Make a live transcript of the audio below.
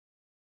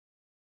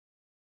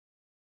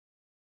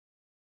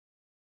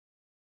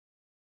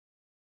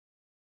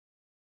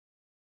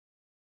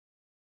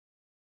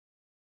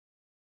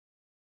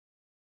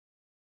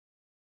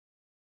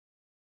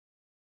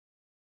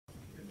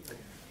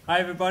Hi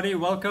everybody,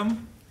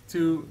 welcome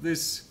to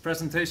this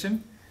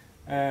presentation.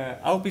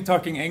 I'll be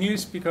talking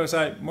English because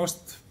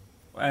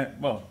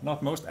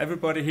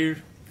everybody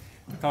here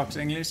talks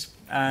English,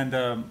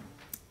 and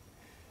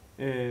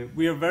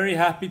we are very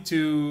happy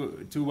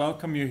to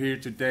welcome you here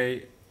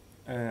today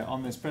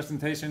on this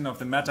presentation of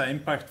the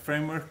MetaImpact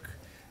framework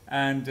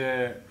and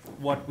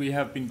what we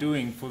have been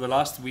doing for the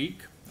last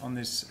week on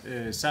this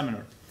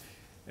seminar.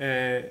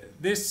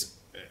 This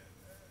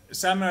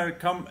seminar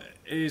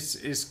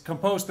is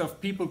composed of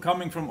people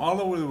coming from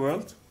all over the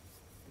world,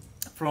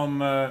 from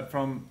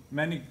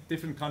many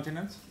different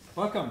continents.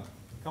 Welcome,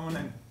 come on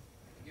in. Thank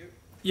you.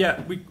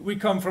 Yeah, we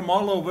come from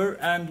all over,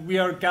 and we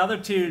are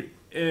gathered here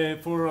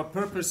for a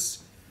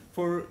purpose.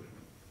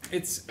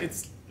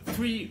 It's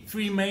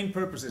three main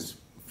purposes.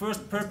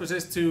 First purpose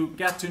is to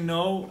get to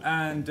know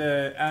and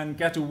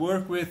get to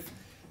work with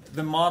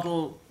the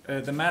model,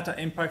 the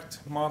MetaImpact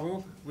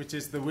model, which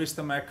is the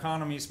Wisdom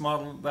Economies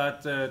model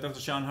that Dr.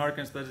 Sean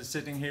Harkins, that is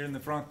sitting here in the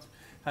front,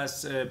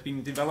 has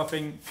been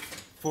developing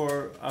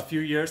for a few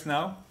years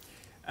now.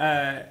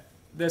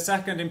 The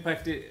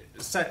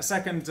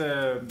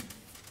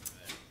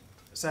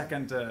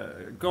second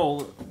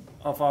goal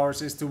of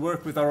ours is to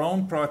work with our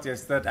own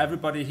projects that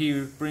everybody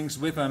here brings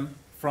with them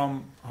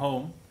from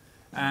home,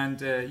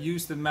 and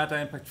use the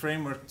MetaImpact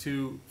framework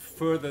to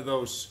further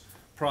those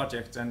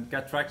projects and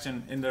get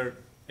traction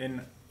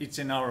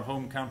in our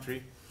home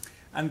country.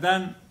 And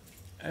then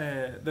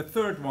the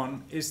third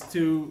one is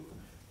to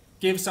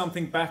give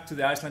something back to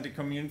the Icelandic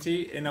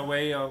community in a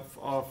way of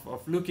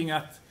looking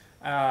at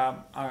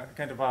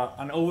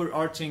an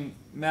overarching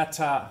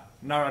meta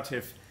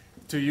narrative,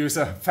 to use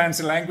a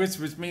fancy language,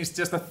 which means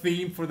just a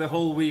theme for the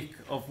whole week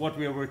of what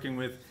we are working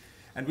with.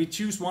 And we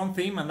choose one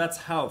theme, and that's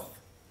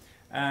health,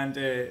 and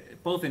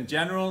both in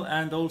general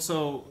and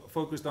also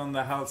focused on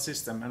the health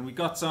system. And we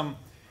got some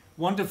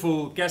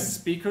wonderful guest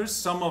speakers,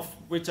 some of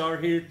which are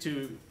here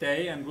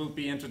today and will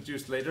be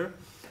introduced later,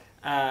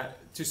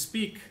 to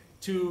speak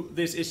to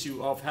this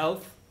issue of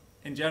health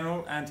in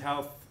general and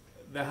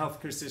the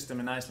healthcare system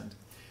in Iceland.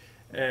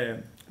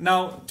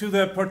 Now, to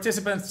the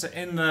participants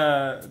in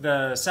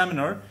the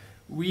seminar,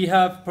 we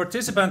have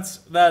participants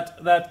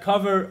that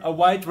cover a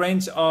wide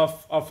range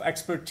of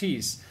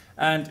expertise,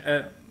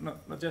 and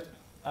not yet.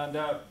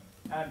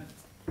 And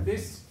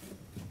this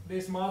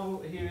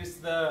model here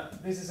is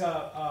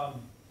a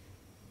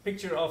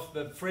picture of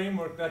the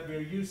framework that we're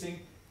using.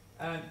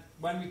 And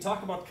when we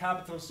talk about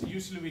capitals,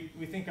 usually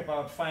we think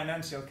about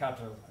financial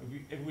capital.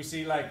 If we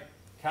see like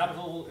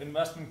Capital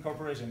Investment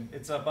Corporation,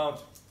 it's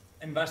about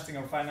investing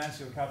our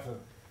financial capital.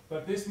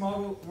 But this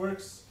model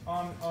works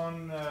on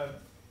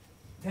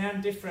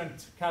 10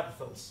 different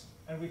capitals,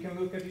 and we can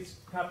look at each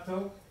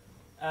capital,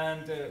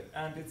 and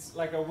it's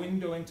like a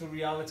window into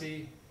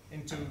reality,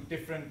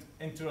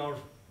 into our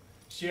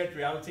shared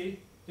reality.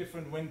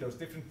 Different windows,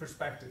 different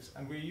perspectives,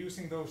 and we're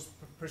using those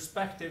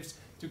perspectives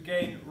to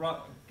gain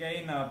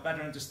a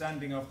better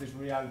understanding of this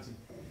reality.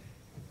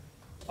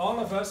 All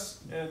of us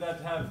that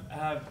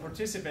have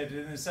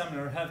participated in the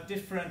seminar have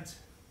different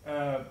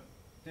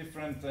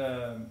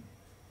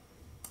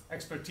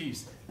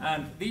expertise,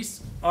 and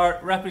these are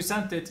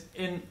represented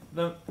in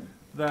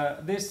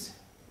this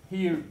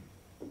here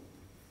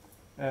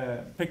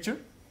picture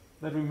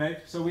that we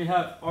made. So we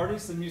have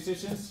artists and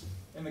musicians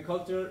in the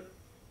culture,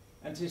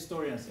 and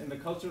historians in the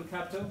cultural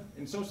capital.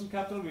 In social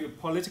capital, we have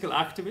political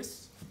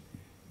activists.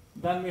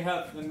 Then we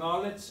have the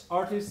knowledge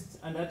artists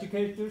and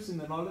educators in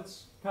the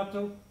knowledge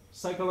capital.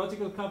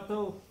 Psychological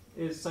capital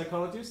is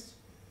psychologists.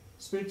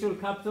 Spiritual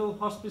capital,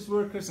 hospice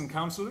workers and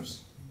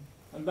counselors.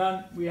 And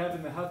then we have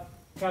in the health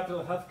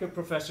capital, healthcare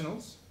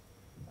professionals,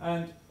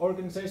 and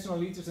organizational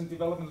leaders and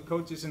development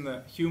coaches in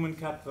the human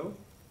capital.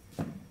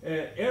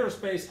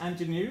 Aerospace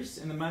engineers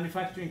in the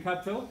manufacturing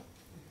capital.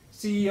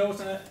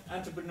 CEOs and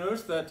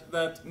entrepreneurs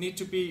that need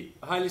to be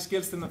highly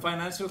skilled in the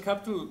financial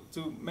capital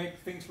to make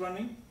things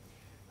running,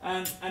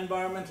 and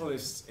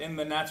environmentalists in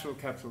the natural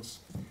capitals.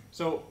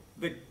 So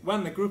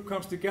when the group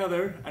comes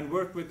together and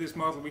work with this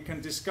model, we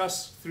can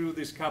discuss through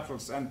these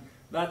capitals, and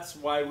that's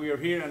why we are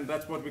here, and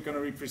that's what we're going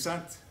to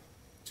represent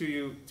to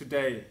you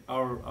today,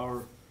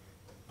 our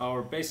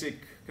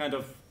basic kind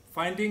of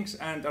findings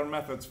and our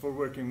methods for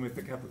working with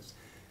the capitals.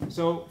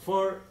 So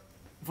for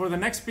the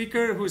next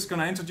speaker, who is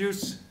going to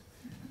introduce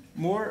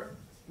more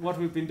what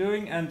we've been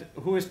doing and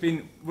who has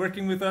been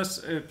working with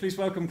us, please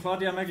welcome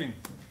Claudia Megling.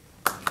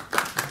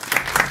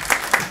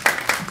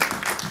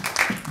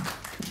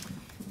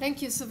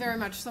 Thank you so very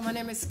much. So my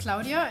name is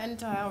Claudia,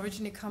 and I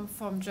originally come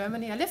from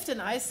Germany. I lived in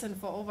Iceland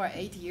for over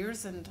 8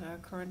 years, and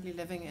currently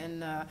living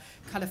in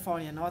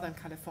California, Northern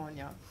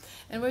California.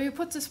 And when we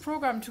put this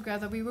program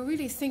together, we were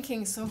really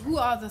thinking, so who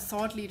are the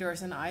thought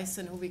leaders in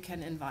Iceland who we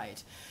can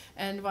invite?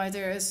 And while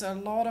there is a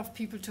lot of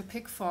people to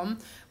pick from,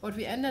 what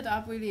we ended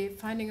up really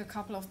finding a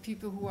couple of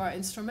people who are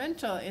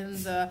instrumental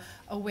in the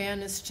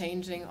awareness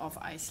changing of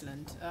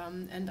Iceland.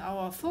 And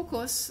our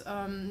focus,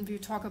 we'll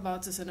talk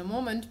about this in a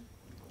moment,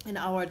 in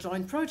our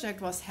joint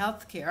project was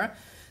healthcare.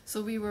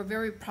 So we were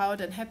very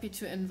proud and happy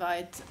to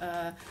invite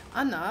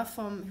Anna,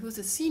 who's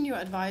a senior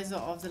advisor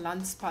of the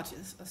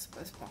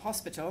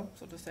Hospital,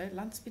 so to say,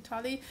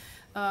 Landspitali,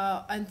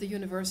 and the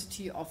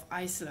University of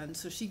Iceland.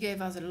 So she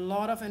gave us a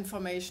lot of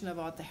information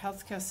about the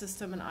healthcare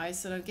system in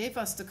Iceland and gave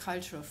us the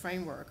cultural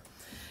framework.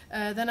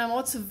 Then I'm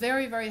also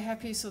very, very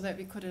happy so that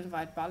we could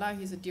invite Bala.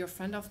 He's a dear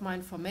friend of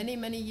mine for many,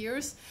 many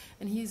years,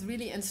 and he's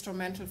really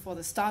instrumental for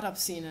the startup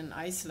scene in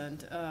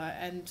Iceland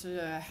and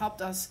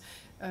helped us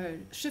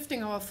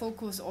shifting our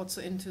focus also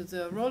into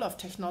the role of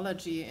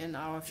technology in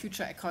our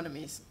future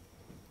economies.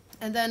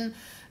 And then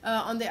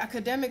on the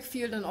academic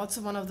field, and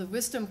also one of the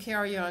wisdom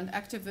carrier and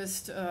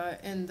activist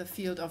in the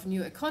field of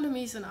new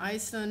economies in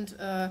Iceland,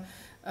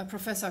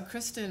 Professor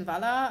Kristin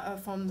Valla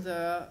from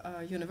the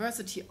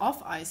University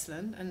of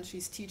Iceland, and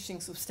she's teaching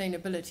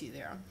sustainability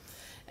there.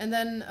 And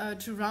then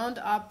to round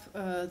up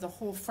the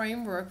whole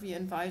framework, we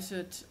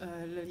invited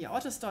Lilja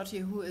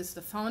Ottersdottir, who is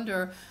the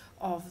founder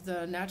of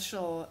the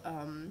Natural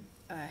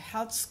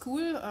Health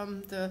School,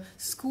 the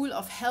School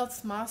of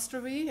Health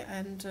Mastery,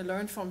 and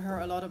learned from her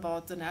a lot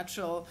about the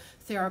natural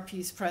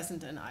therapies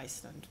present in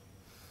Iceland.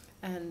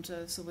 And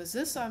so with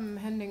this, I'm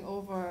handing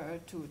over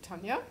to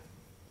Tanya.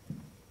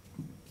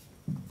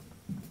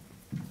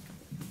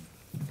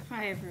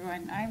 Hi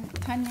everyone, I'm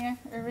Tanya,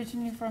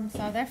 originally from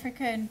South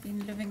Africa and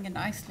been living in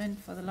Iceland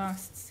for the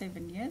last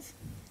 7 years.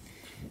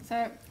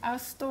 So our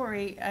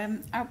story,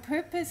 our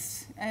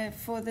purpose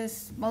for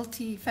this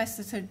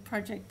multifaceted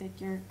project that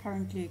you're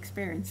currently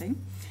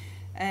experiencing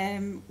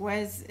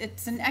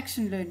it's an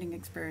action learning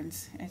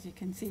experience, as you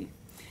can see.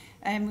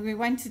 We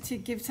wanted to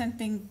give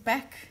something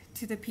back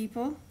to the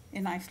people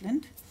in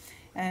Iceland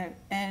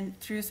and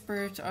through a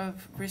spirit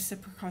of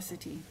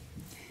reciprocity.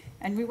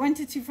 And we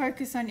wanted to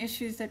focus on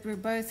issues that were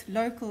both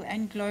local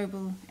and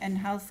global, and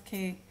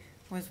healthcare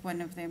was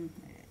one of them,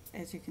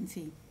 as you can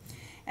see.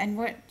 And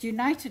what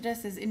united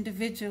us as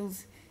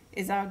individuals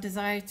is our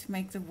desire to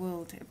make the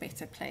world a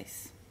better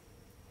place.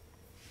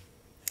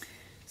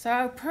 So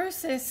our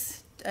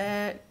process,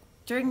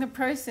 during the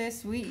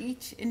process, we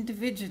each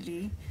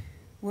individually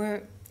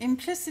were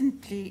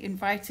implicitly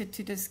invited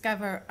to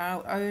discover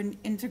our own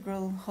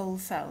integral whole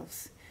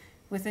selves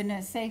within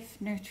a safe,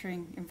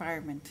 nurturing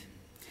environment.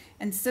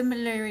 And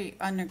similarly,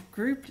 on a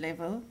group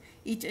level,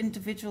 each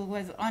individual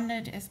was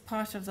honored as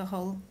part of the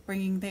whole,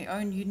 bringing their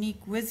own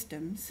unique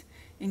wisdoms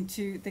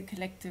into the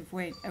collective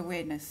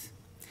awareness.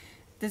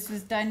 This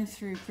was done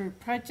through group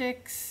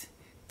projects,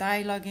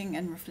 dialoguing,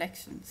 and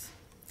reflections.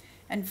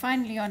 And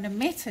finally, on a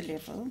meta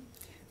level,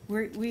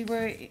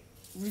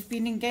 we've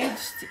been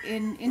engaged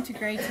in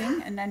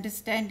integrating and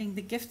understanding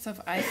the gifts of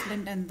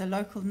Iceland and the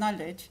local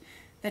knowledge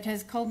that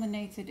has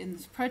culminated in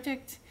this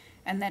project,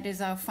 and that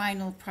is our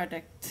final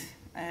product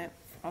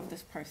of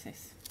this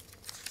process.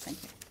 Thank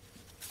you.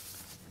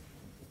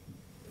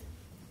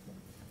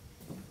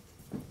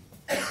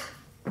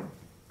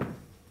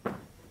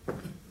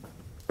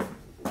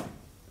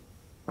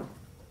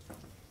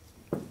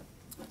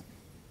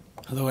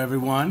 Hello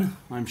everyone,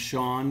 I'm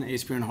Sean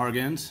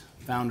Aspierin-Hargens,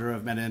 founder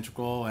of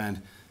MetaIntegral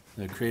and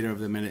the creator of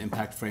the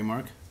MetaImpact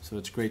framework. So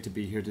it's great to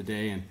be here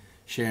today and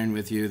sharing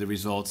with you the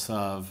results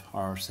of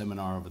our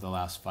seminar over the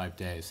last 5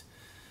 days.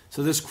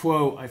 So this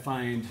quote I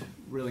find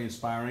really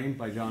inspiring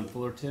by John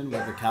Fullerton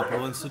with the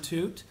Capital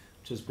Institute,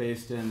 which is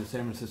based in the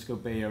San Francisco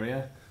Bay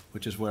Area,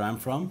 which is where I'm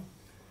from.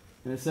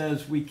 And it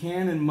says, "We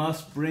can and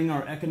must bring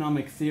our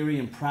economic theory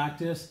and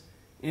practice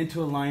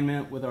into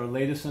alignment with our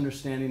latest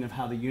understanding of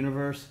how the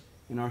universe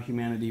and our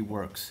humanity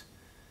works."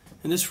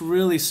 And this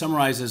really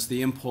summarizes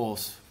the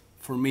impulse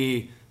for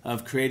me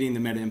of creating the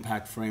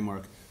MetaImpact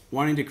framework,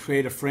 wanting to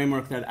create a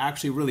framework that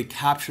actually really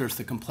captures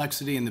the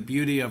complexity and the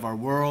beauty of our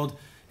world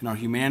and our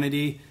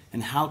humanity,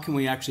 and how can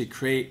we actually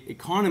create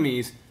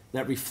economies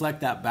that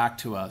reflect that back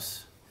to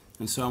us.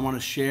 And so I want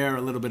to share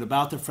a little bit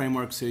about the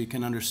framework so you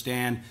can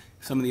understand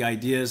some of the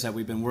ideas that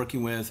we've been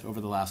working with over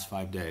the last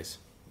 5 days.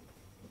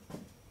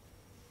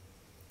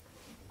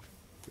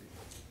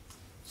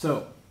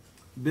 So,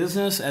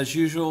 business as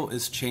usual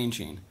is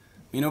changing.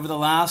 I mean, over the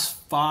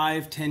last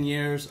 5-10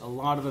 years, a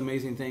lot of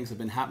amazing things have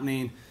been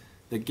happening.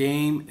 The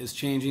game is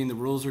changing, the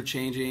rules are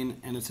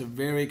changing, and it's a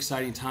very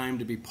exciting time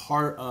to be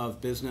part of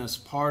business,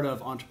 part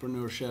of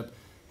entrepreneurship.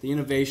 The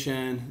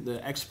innovation,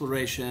 the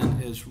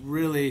exploration is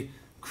really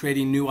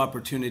creating new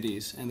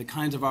opportunities and the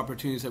kinds of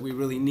opportunities that we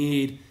really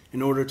need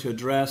in order to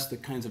address the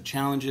kinds of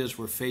challenges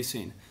we're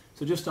facing.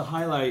 So just to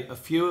highlight a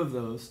few of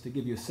those to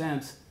give you a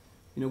sense,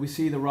 we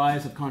see the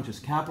rise of conscious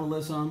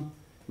capitalism,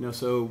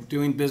 so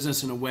doing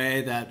business in a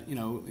way that,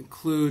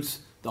 includes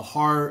the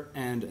heart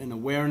and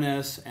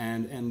awareness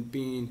and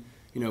being,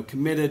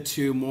 committed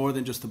to more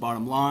than just the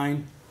bottom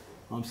line.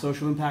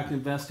 Social impact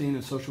investing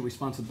and social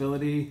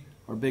responsibility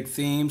are big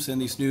themes in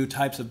these new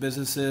types of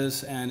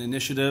businesses and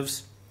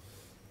initiatives.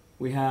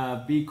 We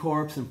have B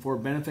Corps and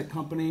for-benefit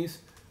companies.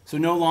 So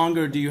no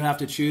longer do you have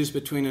to choose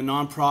between a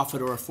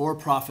nonprofit or a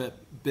for-profit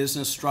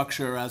business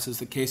structure, as is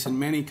the case in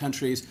many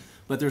countries,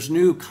 but there's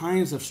new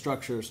kinds of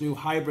structures, new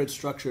hybrid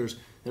structures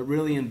that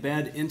really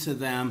embed into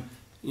them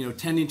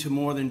tending to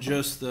more than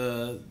just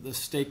the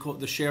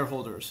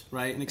shareholders,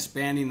 right, and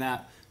expanding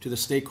that to the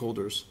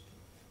stakeholders.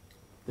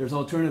 There's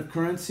alternative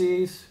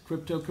currencies,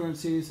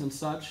 cryptocurrencies and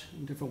such,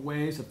 in different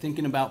ways of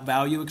thinking about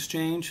value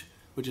exchange,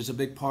 which is a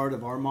big part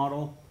of our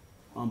model.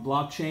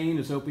 Blockchain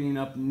is opening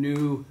up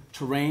new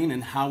terrain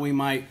and how we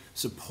might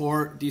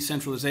support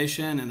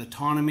decentralization and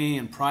autonomy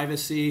and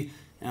privacy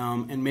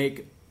and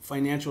make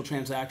financial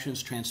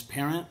transactions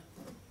transparent.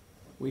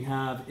 We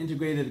have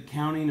integrated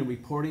accounting and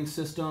reporting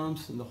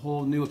systems, and the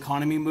whole new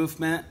economy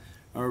movement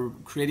are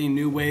creating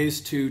new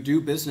ways to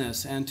do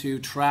business and to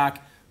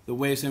track the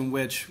ways in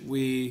which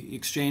we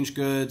exchange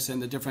goods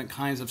and the different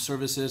kinds of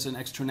services and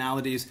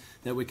externalities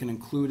that we can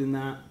include in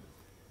that.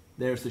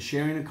 There's the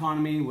sharing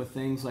economy with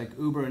things like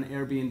Uber and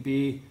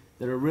Airbnb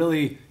that are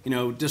really,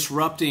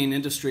 disrupting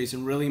industries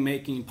and really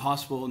making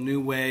possible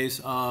new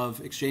ways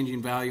of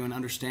exchanging value and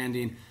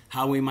understanding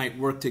how we might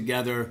work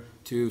together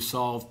to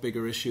solve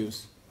bigger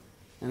issues.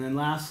 And then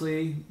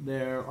lastly,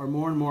 there are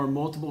more and more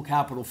multiple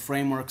capital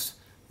frameworks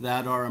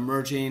that are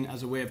emerging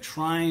as a way of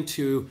trying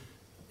to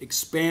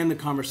expand the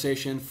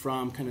conversation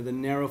from kind of the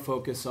narrow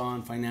focus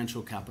on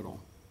financial capital.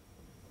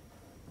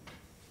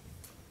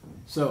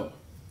 So,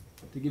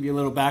 to give you a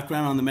little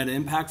background on the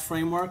MetaImpact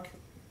framework,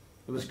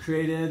 it was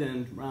created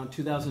in around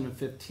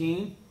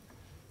 2015.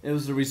 It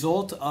was the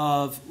result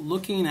of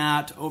looking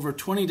at over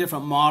 20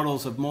 different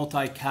models of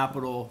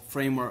multi-capital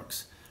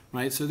frameworks,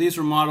 right? So these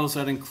were models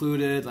that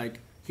included like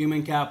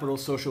human capital,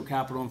 social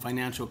capital, and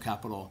financial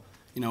capital,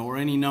 or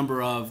any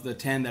number of the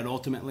 10 that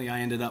ultimately I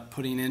ended up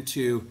putting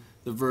into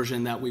the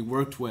version that we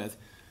worked with.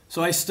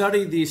 So I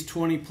studied these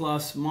 20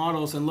 plus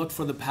models and looked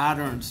for the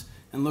patterns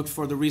and looked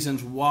for the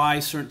reasons why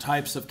certain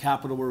types of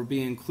capital were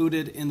being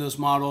included in those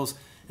models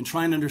and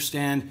trying to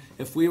understand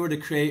if we were to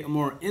create a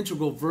more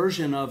integral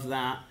version of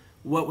that,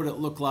 what would it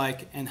look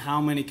like and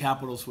how many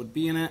capitals would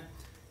be in it.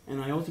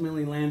 And I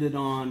ultimately landed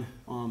on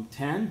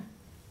 10,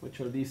 which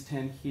are these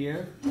 10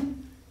 here.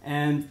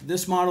 And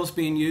this model is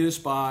being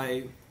used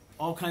by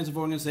all kinds of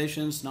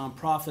organizations,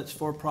 nonprofits,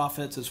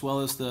 for-profits, as well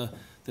as the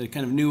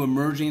kind of new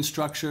emerging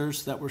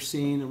structures that we're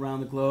seeing around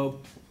the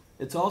globe.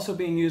 It's also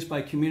being used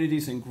by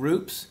communities and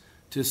groups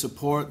to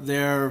support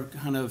their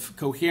kind of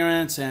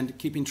coherence and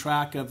keeping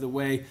track of the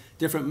way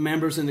different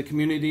members in the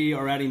community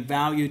are adding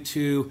value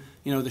to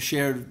the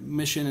shared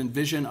mission and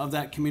vision of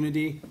that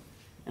community.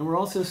 And we're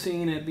also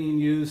seeing it being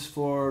used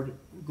for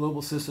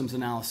global systems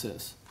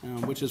analysis,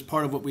 which is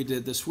part of what we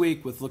did this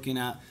week with looking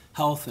at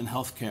health and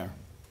healthcare.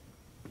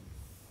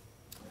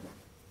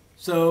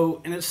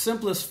 So in its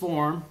simplest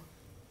form,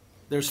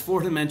 there's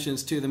 4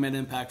 dimensions to the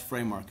MetaImpact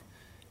framework.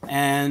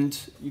 And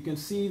you can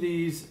see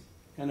these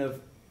kind of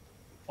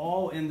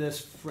all in this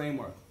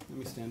framework. Let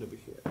me stand over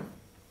here.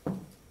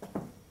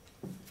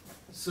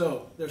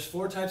 So there's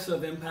 4 types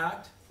of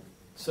impact.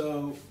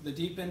 So the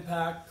deep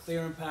impact,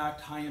 clear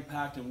impact, high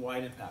impact, and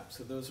wide impact.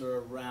 So those are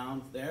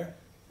around there.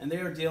 And they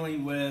are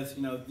dealing with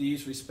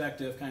these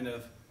respective kind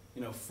of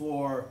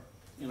 4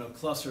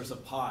 clusters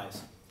of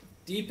pies.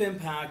 Deep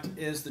impact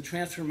is the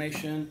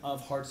transformation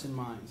of hearts and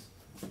minds.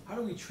 How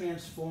do we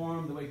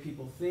transform the way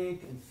people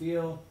think and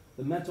feel,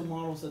 the mental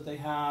models that they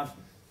have,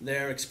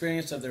 their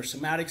experience of their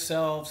somatic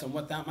selves and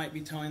what that might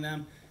be telling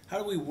them? How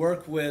do we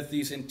work with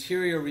these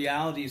interior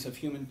realities of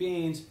human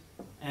beings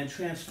and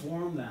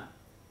transform that?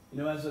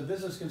 As a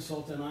business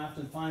consultant, I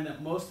often find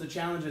that most of the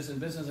challenges in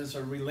businesses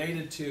are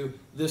related to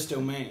this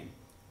domain,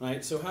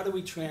 right? So how do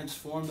we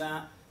transform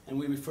that? And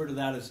we refer to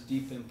that as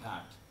deep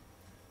impact.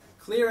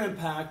 Clear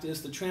impact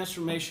is the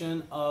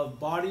transformation of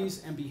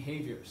bodies and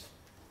behaviors.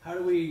 How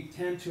do we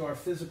tend to our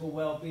physical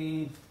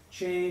well-being,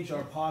 change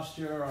our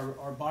posture,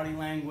 our body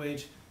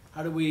language?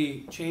 How do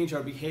we change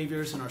our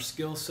behaviors and our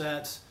skill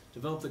sets,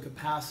 develop the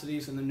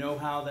capacities and the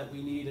know-how that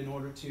we need in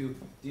order to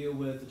deal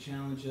with the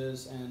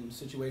challenges and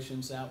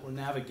situations that we're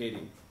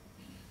navigating?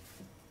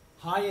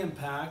 High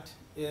impact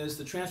is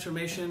the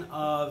transformation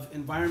of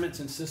environments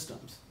and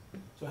systems.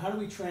 So how do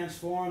we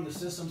transform the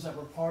systems that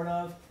we're part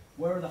of?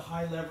 Where are the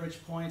high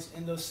leverage points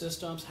in those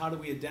systems? How do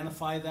we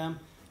identify them?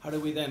 How do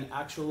we then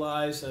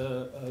actualize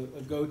a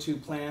go-to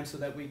plan so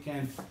that we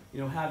can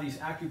have these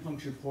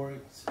acupuncture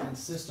points and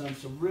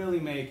systems to really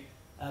make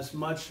as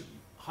much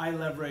high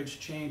leverage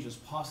change as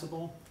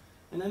possible?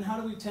 And then how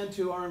do we tend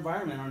to our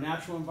environment, our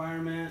natural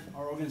environment,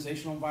 our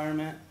organizational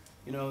environment,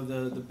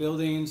 the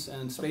buildings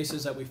and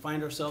spaces that we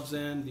find ourselves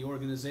in, the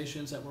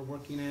organizations that we're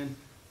working in,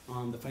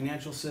 the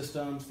financial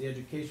systems, the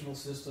educational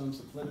systems,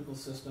 the political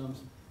systems.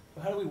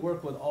 But how do we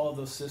work with all of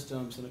those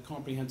systems in a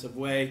comprehensive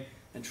way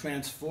and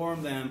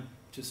transform them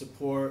to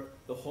support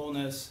the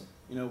wholeness,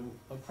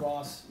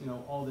 across,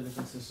 all the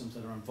different systems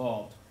that are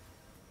involved?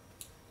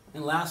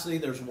 And lastly,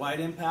 there's wide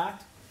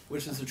impact,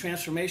 which is the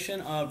transformation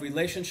of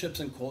relationships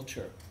and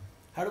culture.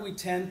 How do we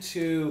tend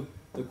to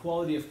the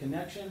quality of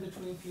connection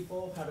between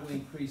people? How do we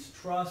increase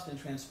trust and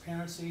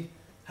transparency?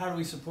 How do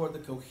we support the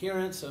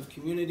coherence of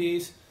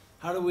communities?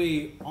 How do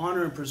we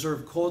honor and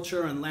preserve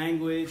culture and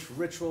language,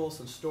 rituals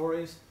and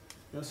stories?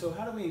 So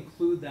how do we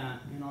include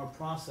that in our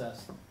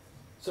process?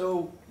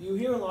 So you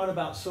hear a lot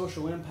about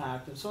social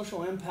impact, and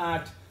social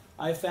impact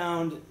I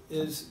found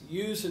is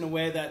used in a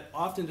way that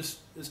often just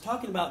is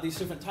talking about these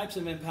different types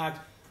of impact,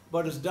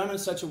 but is done in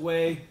such a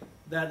way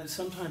that it's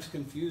sometimes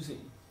confusing.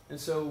 And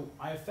so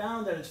I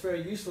found that it's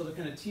very useful to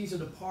kind of tease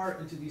it apart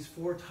into these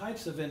 4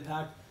 types of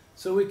impact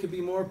so we could be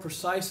more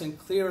precise and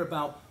clear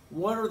about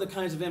what are the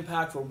kinds of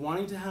impact we're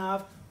wanting to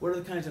have, what are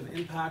the kinds of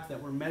impact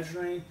that we're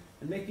measuring,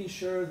 and making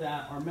sure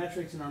that our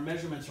metrics and our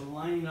measurements are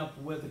lining up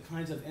with the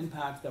kinds of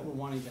impact that we're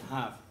wanting to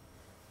have.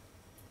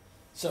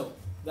 So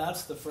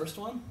that's the first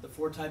one, the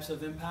 4 types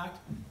of impact.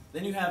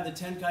 Then you have the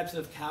 10 types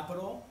of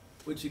capital,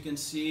 which you can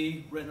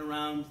see written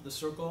around the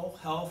circle: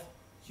 health,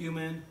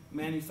 human,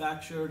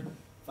 manufactured,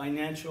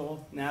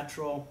 financial,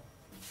 natural,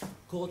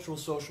 cultural,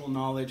 social,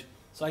 knowledge,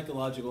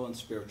 psychological, and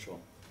spiritual.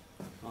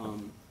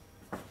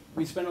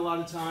 We spent a lot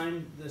of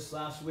time this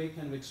last week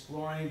kind of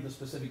exploring the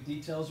specific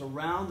details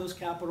around those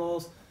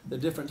capitals, the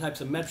different types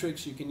of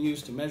metrics you can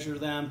use to measure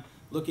them,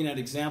 looking at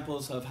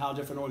examples of how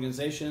different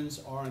organizations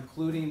are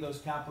including those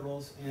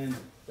capitals in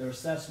their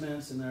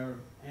assessments, in their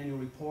annual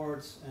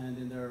reports, and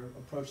in their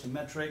approach to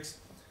metrics.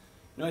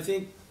 You know, I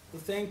think the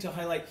thing to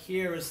highlight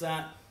here is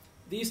that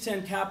these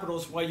 10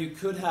 capitals, while you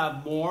could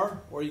have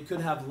more or you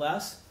could have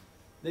less,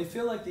 they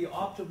feel like the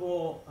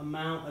optimal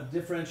amount of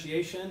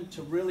differentiation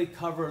to really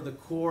cover the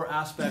core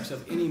aspects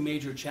of any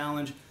major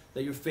challenge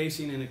that you're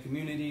facing in a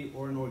community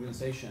or an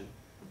organization.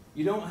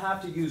 You don't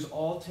have to use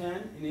all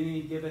 10 in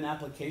any given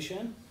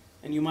application,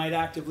 and you might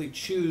actively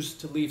choose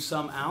to leave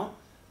some out,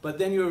 but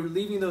then you're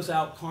leaving those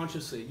out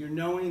consciously. You're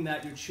knowing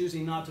that you're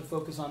choosing not to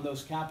focus on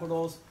those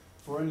capitals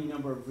for any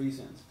number of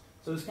reasons.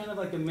 So it's kind of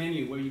like a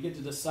menu where you get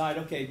to decide,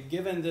 okay,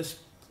 given this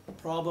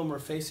problem we're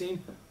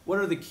facing, what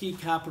are the key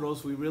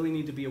capitals we really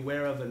need to be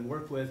aware of and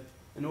work with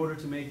in order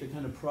to make the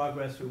kind of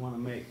progress we want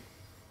to make.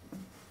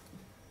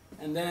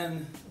 And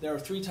then there are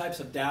 3 types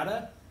of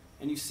data,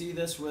 and you see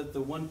this with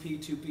the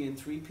 1P, 2P, and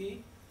 3P.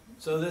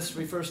 So this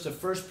refers to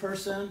first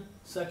person,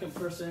 second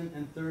person,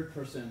 and third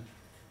person,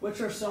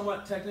 which are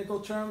somewhat technical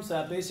terms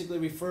that basically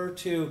refer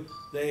to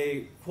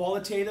the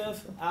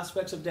qualitative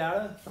aspects of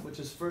data, which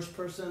is first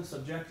person,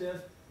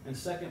 subjective, and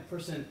second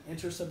person,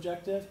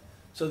 intersubjective.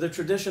 So the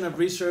tradition of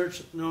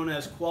research known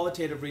as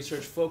qualitative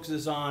research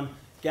focuses on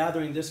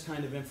gathering this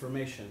kind of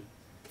information.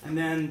 And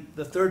then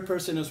the third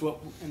person is what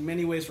in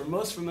many ways we're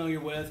most familiar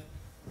with,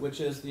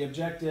 which is the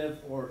objective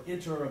or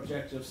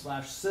interobjective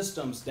 /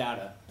 systems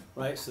data,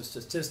 right? So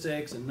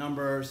statistics and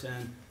numbers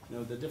and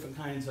the different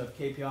kinds of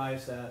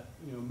KPIs that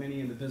many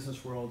in the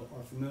business world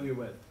are familiar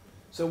with.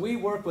 So we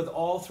work with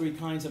all 3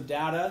 kinds of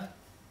data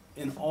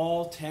in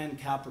all 10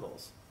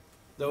 capitals.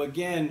 Though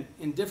again,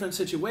 in different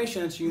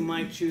situations, you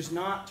might choose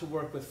not to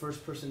work with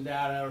first-person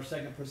data or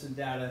second-person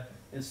data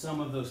in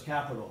some of those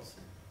capitals,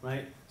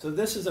 right? So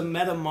this is a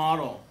meta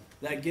model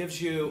that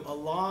gives you a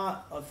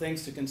lot of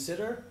things to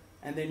consider,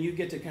 and then you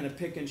get to kind of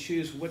pick and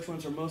choose which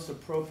ones are most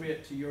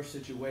appropriate to your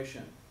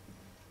situation.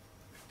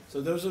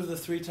 So those are the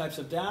 3 types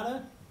of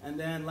data, and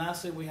then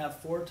lastly, we have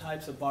 4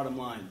 types of bottom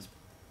lines: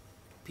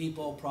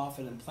 people,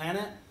 profit, and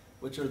planet,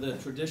 which are the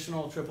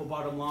traditional triple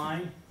bottom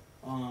line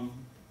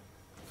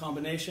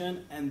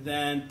combination, and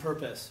then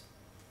purpose.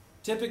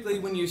 Typically,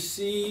 when you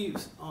see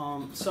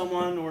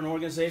someone or an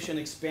organization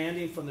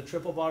expanding from the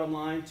triple bottom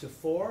line to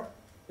 4,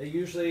 they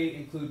usually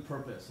include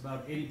purpose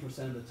about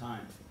 80% of the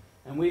time.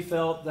 And we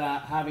felt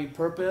that having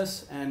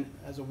purpose and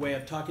as a way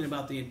of talking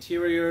about the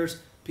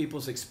interiors,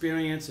 people's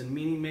experience and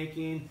meaning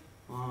making,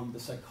 the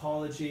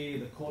psychology,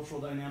 the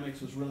cultural dynamics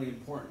was really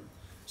important.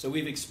 So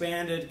we've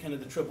expanded kind of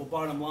the triple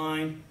bottom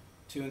line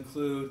to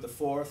include the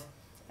 4th.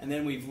 And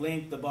then we've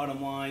linked the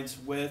bottom lines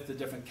with the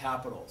different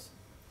capitals.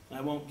 And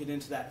I won't get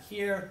into that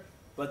here,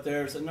 but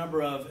there's a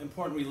number of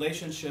important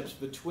relationships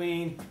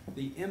between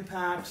the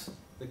impacts,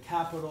 the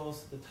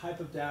capitals, the type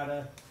of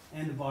data,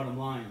 and the bottom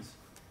lines.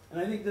 And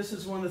I think this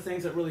is one of the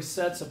things that really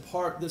sets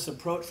apart this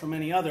approach from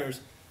many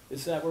others,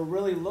 is that we're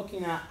really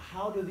looking at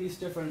how do these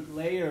different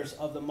layers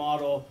of the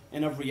model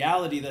and of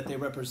reality that they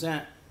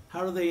represent,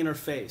 how do they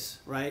interface,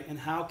 right? And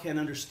how can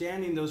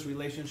understanding those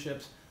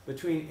relationships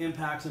between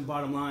impacts and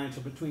bottom lines,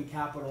 or between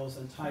capitals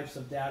and types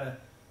of data,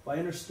 by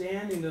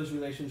understanding those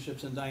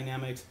relationships and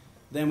dynamics,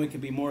 then we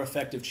can be more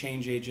effective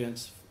change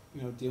agents,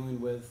 dealing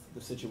with the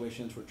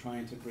situations we're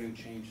trying to bring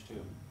change to.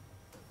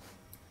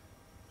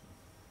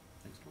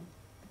 Next one.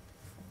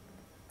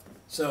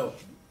 So,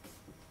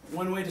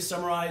 one way to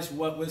summarize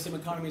what wisdom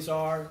economies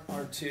are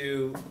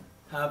to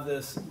have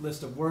this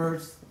list of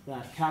words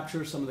that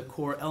capture some of the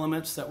core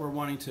elements that we're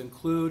wanting to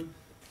include.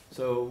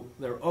 So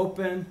they're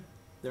open,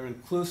 they're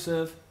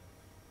inclusive,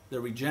 they're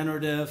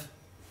regenerative,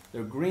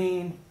 they're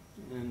green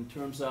in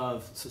terms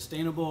of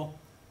sustainable,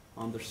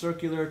 they're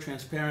circular,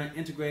 transparent,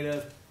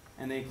 integrative,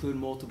 and they include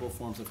multiple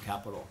forms of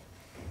capital,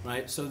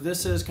 right? So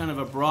this is kind of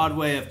a broad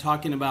way of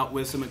talking about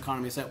wisdom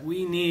economies, that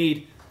we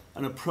need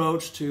an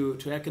approach to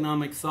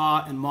economic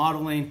thought and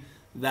modeling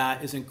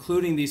that is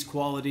including these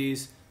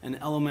qualities and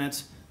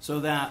elements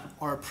so that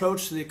our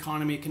approach to the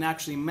economy can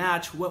actually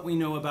match what we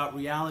know about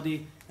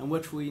reality and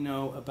what we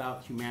know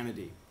about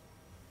humanity.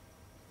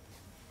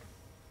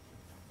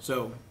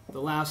 So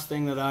the last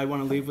thing that I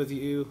want to leave with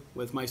you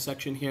with my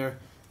section here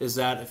is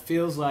that it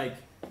feels like,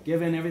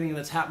 given everything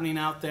that's happening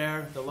out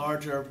there, the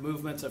larger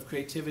movements of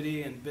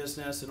creativity and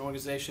business and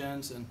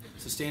organizations and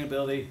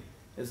sustainability,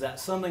 is that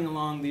something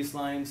along these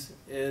lines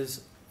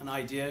is an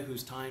idea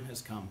whose time has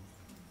come.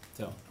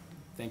 So,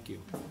 thank you.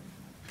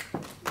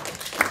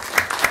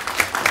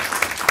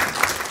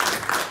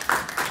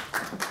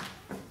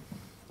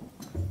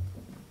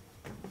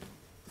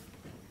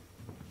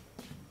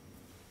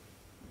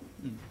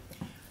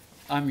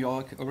 I'm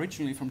Jörg,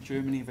 originally from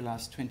Germany. The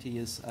last 20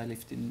 years I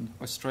lived in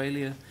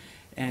Australia.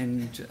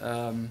 And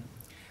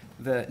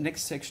the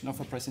next section of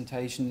our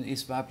presentation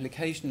is the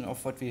application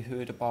of what we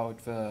heard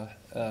about the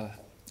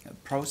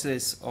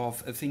process of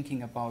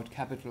thinking about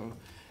capital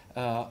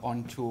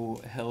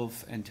onto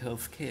health and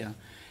healthcare.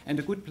 And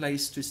a good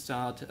place to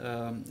start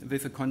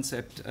with a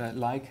concept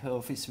like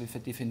health is with a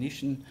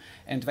definition,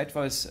 and that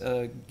was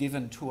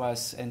given to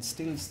us and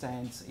still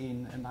stands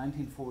in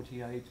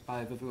 1948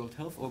 by the World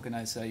Health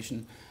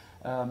Organization,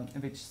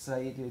 which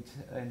stated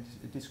and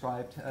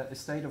described a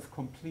state of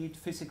complete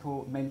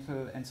physical,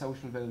 mental and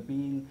social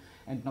well-being,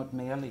 and not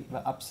merely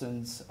the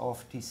absence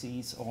of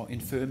disease or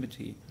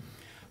infirmity.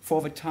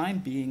 For the time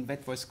being,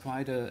 that was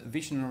quite a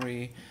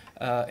visionary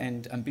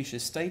and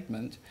ambitious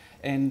statement,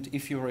 and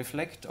if you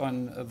reflect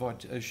on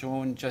what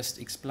Jean just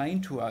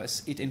explained to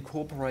us, it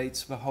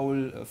incorporates the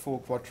whole four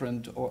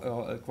quadrants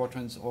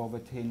or the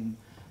 10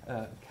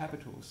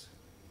 capitals.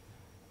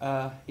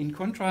 In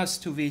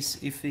contrast to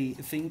this, if we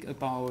think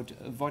about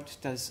what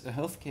does a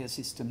healthcare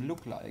system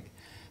look like,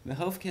 the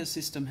healthcare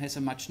system has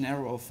a much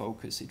narrower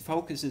focus. It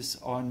focuses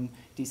on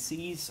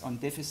disease, on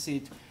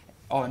deficit,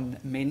 on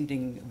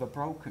mending the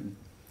broken.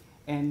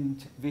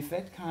 And with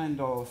that kind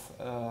of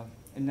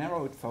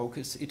narrowed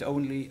focus, it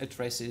only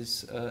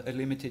addresses a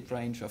limited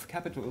range of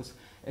capitals,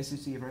 as you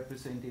see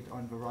represented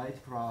on the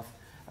right graph,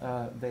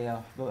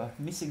 where the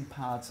missing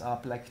parts are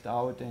blacked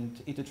out,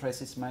 and it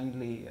addresses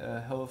mainly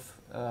health,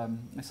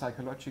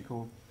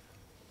 psychological,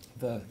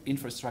 the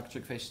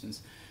infrastructure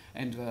questions,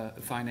 and the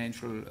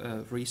financial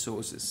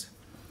resources.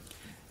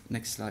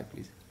 Next slide,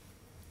 please.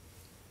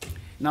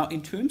 Now,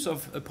 in terms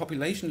of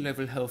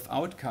population-level health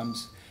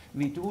outcomes,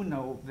 we do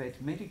know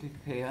that medical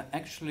care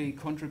actually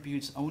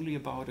contributes only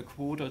about a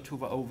quarter to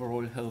the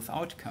overall health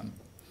outcome.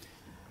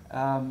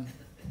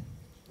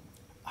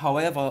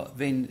 However,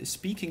 when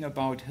speaking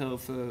about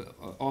health,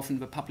 often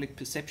the public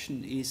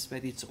perception is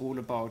that it's all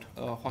about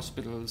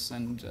hospitals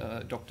and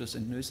doctors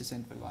and nurses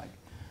and the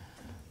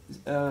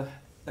like.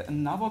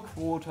 Another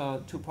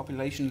quarter to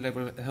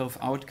population-level health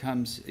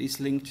outcomes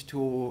is linked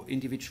to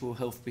individual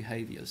health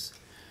behaviors,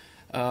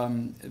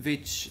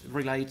 which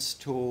relates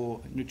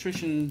to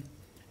nutrition,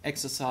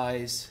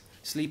 exercise,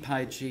 sleep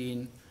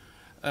hygiene,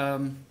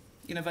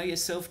 in a way a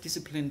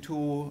self-discipline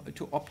to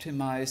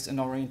optimize an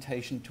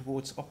orientation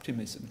towards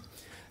optimism,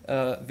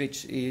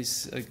 which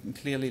is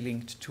clearly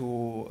linked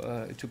to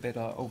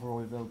better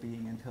overall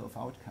well-being and health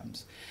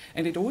outcomes.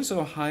 And it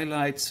also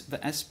highlights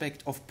the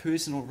aspect of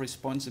personal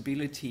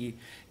responsibility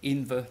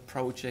in the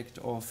project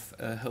of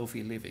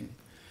healthy living.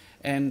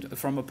 And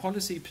from a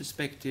policy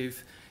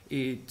perspective,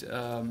 it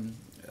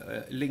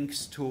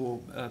links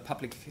to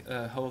public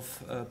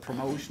health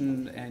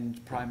promotion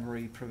and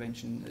primary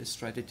prevention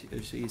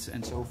strategies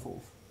and so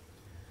forth.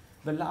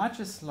 The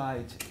largest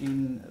slide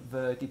in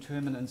the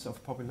determinants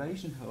of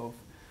population health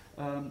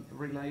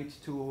relate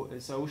to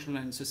social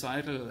and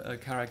societal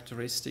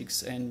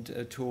characteristics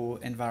and to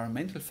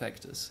environmental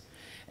factors.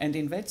 And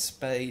in that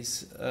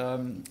space,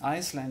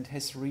 Iceland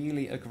has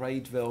really a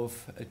great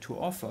wealth to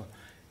offer.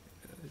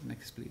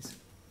 Next, please.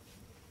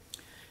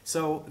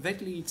 So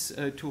that leads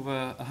to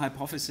the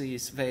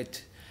hypothesis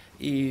that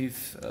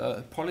if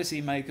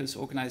policymakers,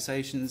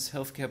 organizations,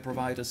 healthcare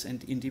providers,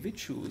 and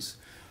individuals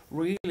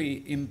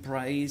really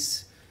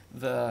embrace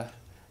the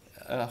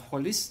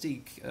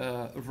holistic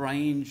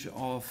range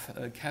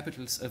of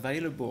capitals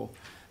available,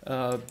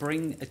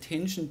 bring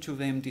attention to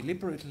them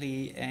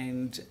deliberately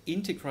and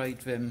integrate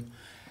them,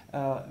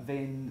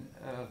 then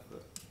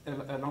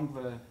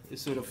along the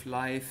sort of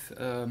life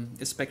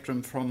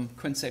spectrum from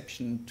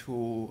conception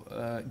to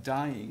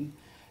dying,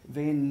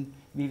 then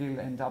we will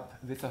end up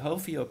with a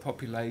healthier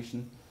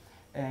population,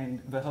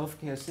 and the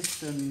healthcare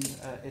system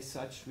as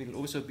such will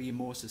also be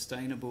more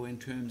sustainable in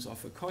terms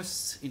of the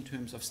costs, in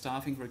terms of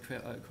staffing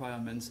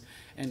requirements,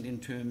 and in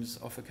terms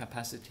of a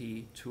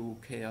capacity to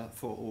care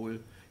for all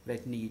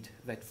that need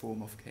that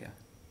form of care.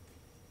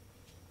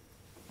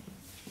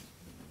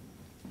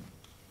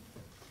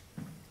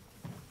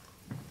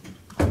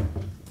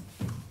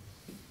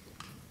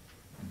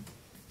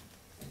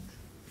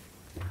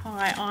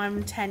 Hi,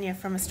 I'm Tanya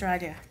from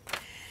Australia.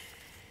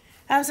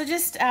 So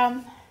just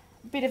a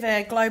bit of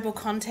a global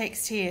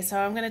context here. So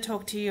I'm going to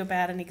talk to you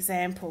about an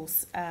example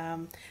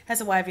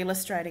as a way of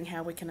illustrating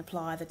how we can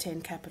apply the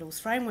 10 Capitals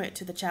framework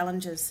to the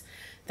challenges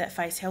that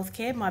face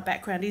healthcare. My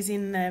background is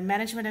in the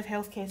management of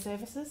healthcare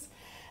services.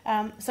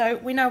 So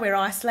we know where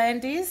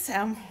Iceland is,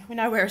 we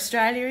know where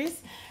Australia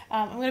is.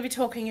 I'm going to be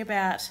talking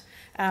about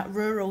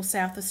rural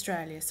South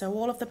Australia. So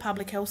all of the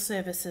public health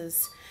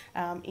services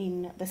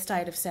in the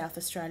state of South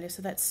Australia.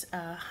 So that's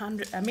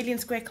 1 million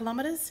square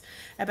kilometres,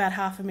 about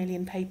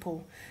 500,000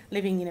 people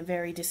living in a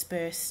very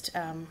dispersed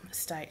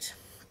state.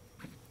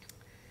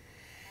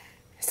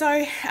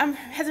 So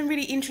had some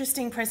really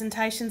interesting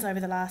presentations over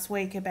the last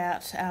week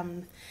about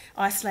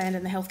Iceland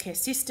and the healthcare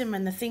system,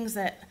 and the things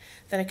that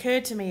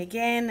occurred to me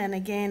again and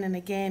again and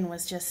again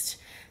was just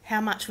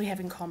how much we have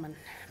in common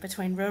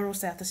between rural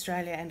South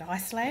Australia and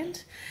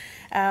Iceland,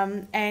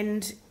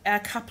 and a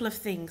couple of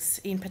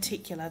things in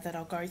particular that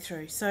I'll go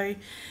through. So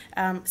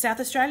South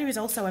Australia is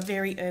also a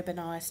very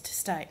urbanised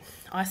state.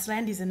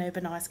 Iceland is an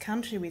urbanised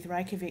country, with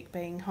Reykjavik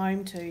being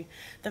home to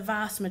the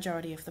vast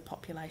majority of the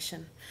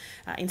population.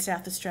 In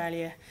South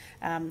Australia,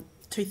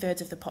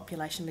 2/3 of the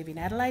population live in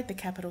Adelaide, the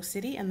capital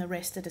city, and the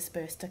rest are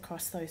dispersed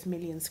across those 1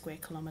 million square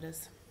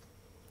kilometres.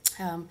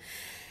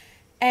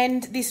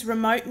 And this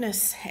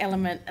remoteness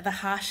element, the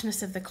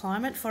harshness of the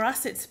climate, for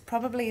us it's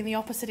probably in the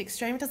opposite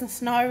extreme. It doesn't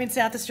snow in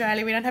South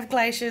Australia, we don't have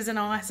glaciers and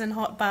ice and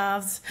hot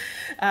baths,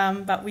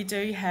 but we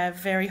do have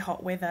very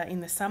hot weather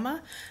in the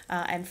summer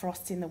and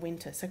frosts in the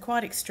winter, so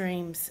quite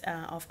extremes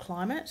of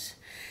climate.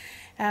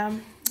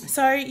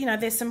 So, you know,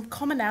 there's some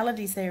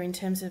commonalities there in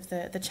terms of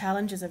the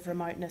challenges of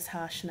remoteness,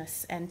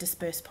 harshness and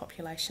dispersed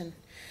population,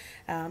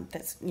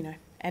 that's, you know,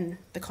 and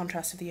the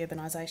contrast of the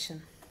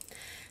urbanisation.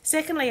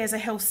 Secondly, as a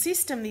health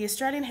system, the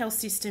Australian health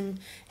system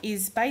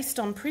is based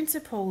on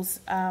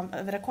principles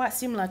that are quite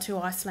similar to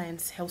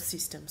Iceland's health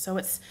system. So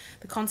it's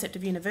the concept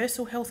of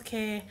universal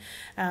healthcare,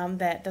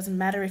 that doesn't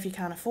matter if you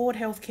can't afford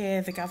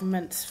healthcare, the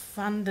government's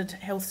funded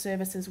health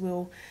services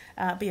will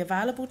be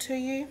available to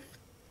you.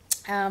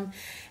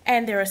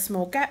 And there are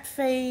small gap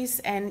fees,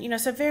 and, you know,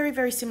 so very,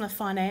 very similar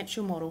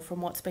financial model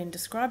from what's been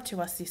described to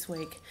us this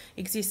week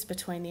exists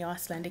between the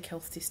Icelandic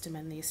health system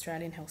and the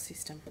Australian health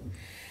system.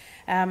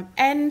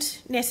 And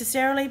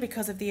necessarily,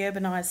 because of the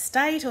urbanised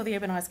state or the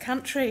urbanised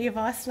country of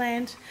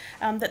Iceland,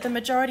 that the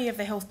majority of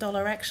the health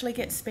dollar actually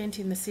gets spent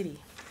in the city,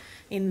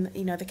 in,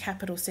 you know, the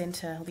capital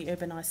centre, or the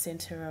urbanised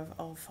centre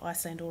of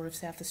Iceland or of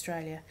South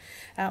Australia,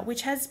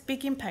 which has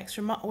big impacts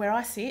from where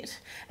I sit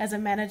as a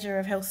manager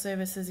of health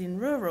services in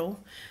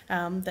rural,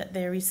 that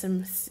there is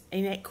some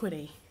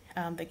inequity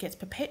that gets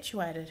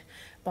perpetuated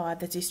by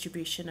the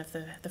distribution of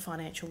the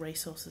financial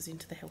resources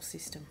into the health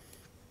system.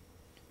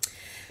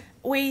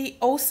 We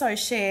also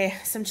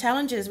share some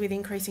challenges with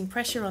increasing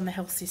pressure on the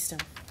health system,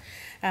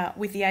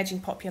 with the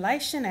ageing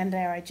population and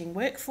our ageing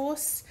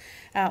workforce,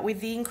 with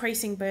the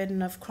increasing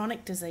burden of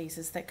chronic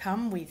diseases that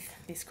come with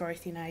this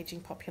growth in ageing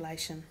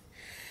population.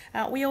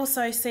 We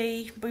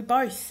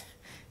both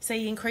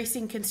see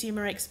increasing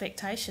consumer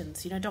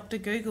expectations. You know, Dr.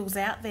 Google's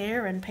out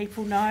there and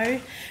people know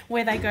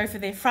where they go for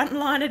their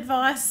frontline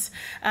advice,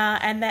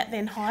 and that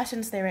then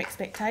heightens their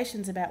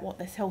expectations about what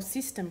the health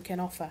system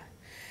can offer.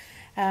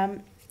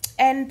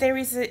 And there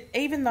is,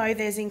 even though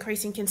there's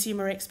increasing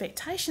consumer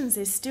expectations,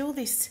 there's still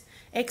this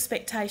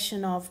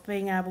expectation of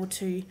being able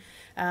to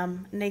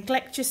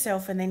neglect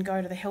yourself and then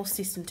go to the health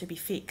system to be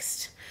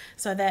fixed.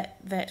 So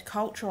that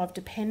culture of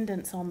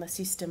dependence on the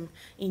system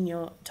in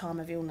your time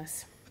of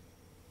illness.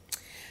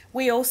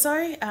 We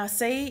also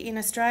see in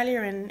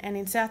Australia and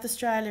in South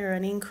Australia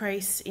an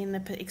increase in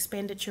the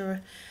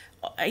expenditure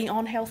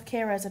on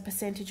healthcare as a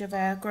percentage of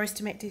our gross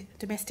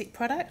domestic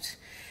product,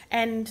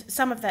 and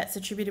some of that's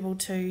attributable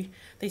to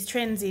these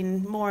trends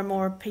in more and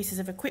more pieces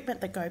of equipment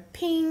that go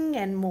ping,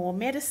 and more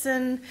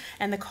medicine,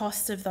 and the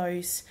costs of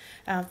those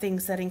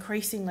things that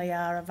increasingly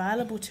are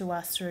available to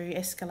us through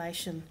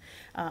escalation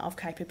of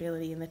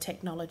capability in the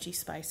technology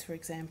space, for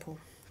example.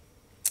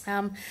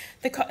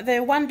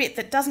 The one bit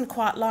that doesn't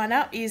quite line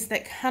up is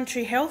that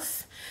Country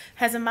Health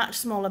has a much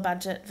smaller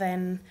budget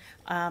than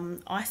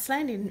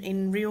Iceland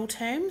in real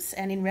terms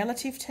and in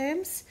relative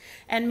terms,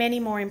 and many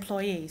more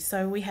employees.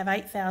 So we have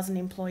 8,000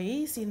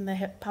 employees in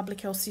the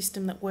public health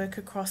system that work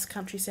across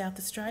country South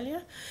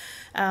Australia,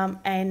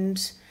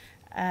 and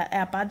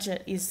our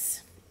budget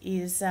is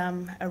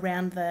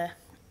around the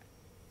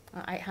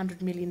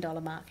 $800 million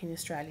mark in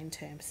Australian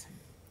terms.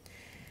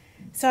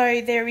 So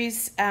there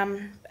is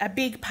a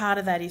big part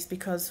of that is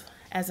because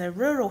as a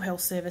rural health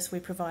service we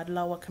provide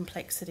lower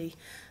complexity,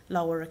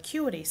 lower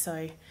acuity,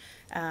 so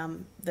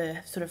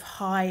the sort of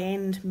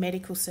high-end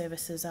medical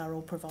services are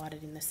all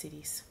provided in the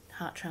cities.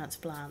 Heart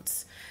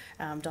transplants,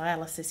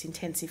 dialysis,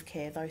 intensive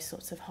care, those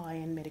sorts of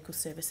high-end medical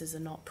services are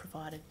not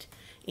provided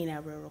in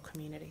our rural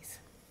communities.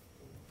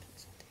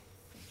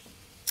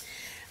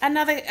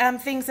 Another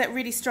things that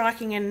really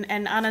striking,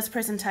 and Anna's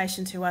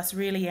presentation to us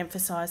really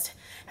emphasised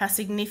how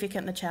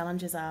significant the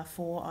challenges are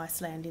for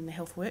Iceland in the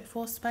health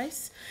workforce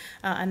space,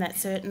 and that's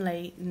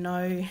certainly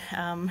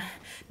not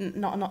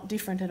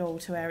different at all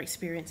to our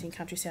experience in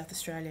country South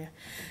Australia.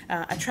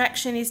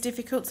 Attraction is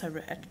difficult,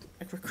 so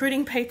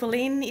recruiting people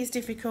in is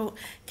difficult,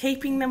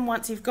 keeping them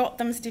once you've got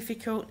them is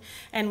difficult,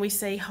 and we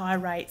see high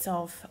rates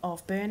of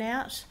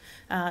burnout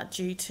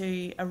due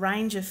to a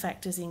range of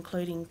factors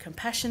including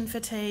compassion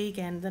fatigue,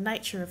 and the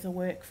nature of the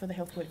work for the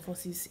health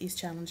workforce is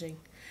challenging.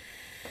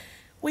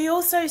 We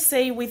also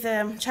see with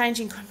the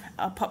changing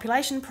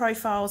population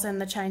profiles and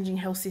the changing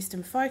health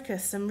system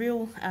focus some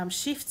real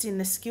shifts in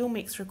the skill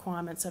mix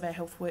requirements of our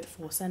health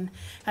workforce, and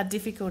how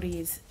difficult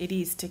it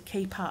is to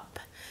keep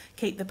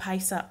the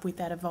pace up with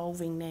that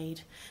evolving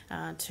need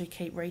to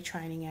keep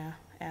retraining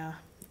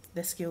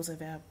the skills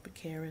of our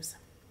carers.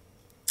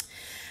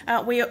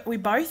 We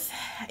both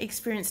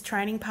experience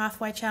training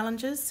pathway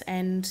challenges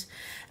and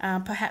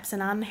perhaps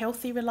an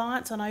unhealthy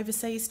reliance on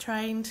overseas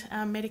trained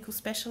medical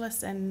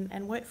specialists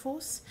and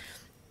workforce.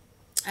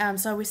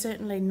 So we're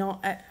certainly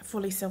not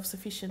fully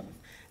self-sufficient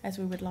as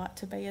we would like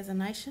to be as a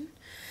nation.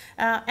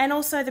 And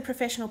also the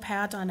professional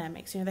power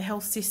dynamics. The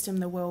health system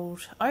the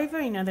world over,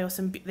 there's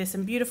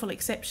some beautiful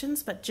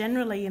exceptions, but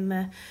generally in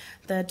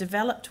the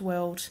developed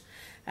world,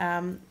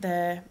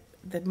 the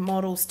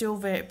model still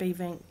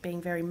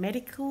being very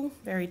medical,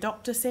 very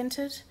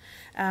doctor-centred,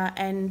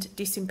 and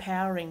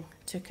disempowering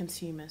to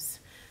consumers.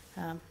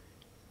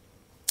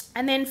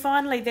 And then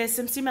finally, there's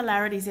some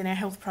similarities in our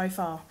health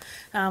profile,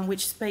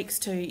 which speaks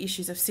to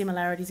issues of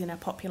similarities in our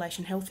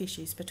population health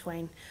issues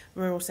between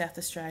rural South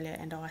Australia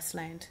and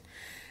Iceland.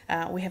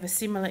 We have a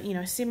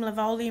similar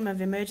volume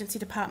of emergency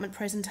department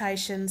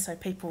presentations, so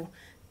people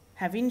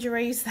have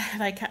injuries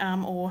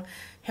or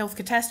health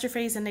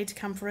catastrophes and need to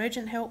come for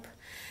urgent help.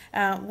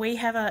 We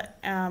have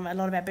a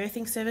lot of our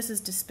birthing services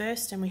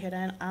dispersed, and we heard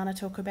Anna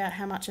talk about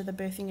how much of the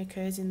birthing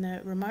occurs in the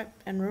remote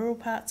and rural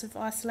parts of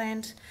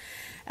Iceland.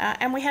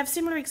 And we have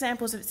similar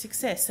examples of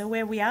success. So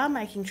where we are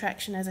making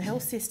traction as a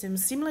health system,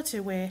 similar to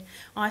where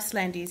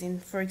Iceland is,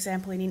 for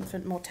example, in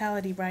infant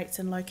mortality rates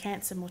and low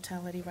cancer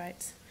mortality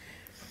rates.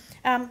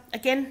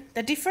 Again,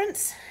 the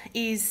difference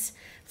is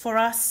for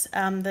us,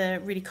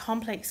 the really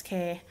complex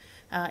care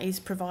is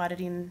provided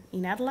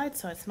in Adelaide,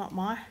 so it's not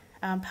my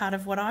part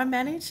of what I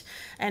manage,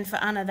 and for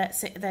Anna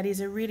that is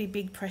a really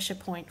big pressure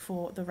point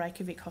for the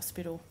Reykjavik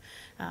Hospital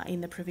in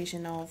the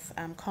provision of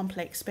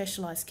complex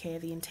specialised care,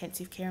 the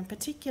intensive care in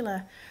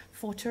particular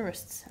for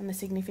tourists, and the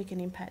significant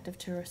impact of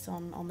tourists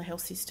on the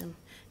health system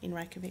in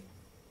Reykjavik.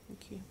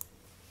 Thank you.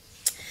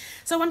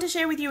 So I want to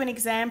share with you an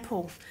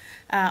example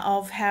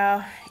of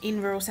how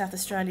in rural South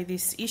Australia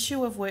this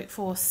issue of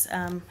workforce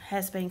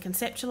has been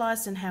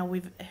conceptualised and how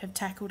we have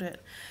tackled it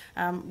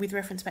with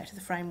reference back to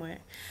the framework.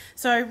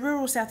 So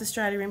rural South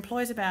Australia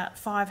employs about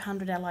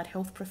 500 allied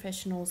health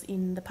professionals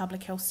in the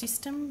public health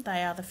system.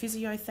 They are the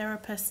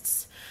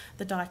physiotherapists,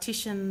 the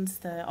dietitians,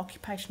 the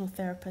occupational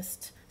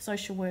therapists,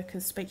 social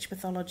workers, speech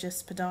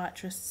pathologists,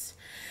 podiatrists.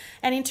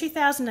 And in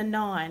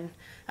 2009,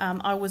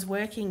 I was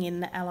working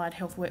in the allied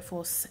health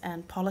workforce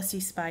and policy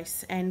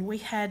space, and we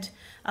had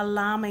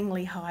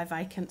alarmingly high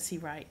vacancy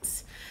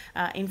rates.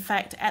 In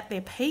fact, at their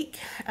peak,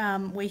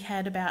 we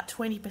had about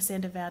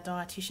 20% of our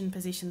dietitian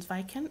positions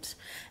vacant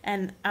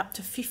and up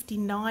to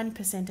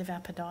 59% of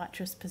our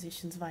podiatrist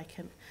positions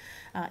vacant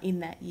in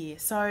that year.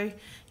 So,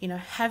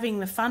 having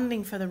the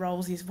funding for the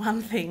roles is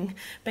one thing,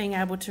 being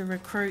able to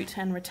recruit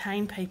and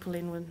retain people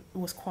in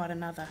was quite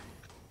another.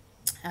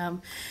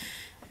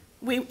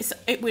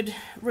 It would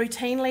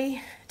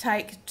routinely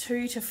take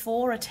 2 to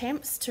 4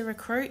 attempts to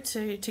recruit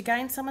to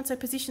gain someone, so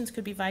positions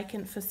could be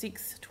vacant for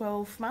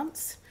 6-12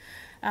 months.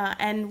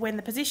 And when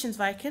the position's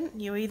vacant,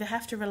 you either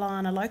have to rely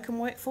on a locum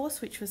workforce,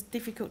 which was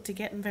difficult to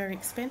get and very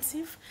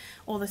expensive,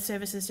 or the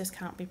services just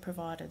can't be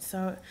provided.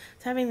 So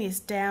it's having this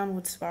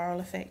downward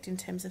spiral effect in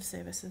terms of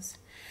services.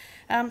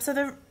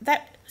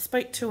 That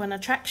spoke to an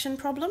attraction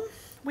problem.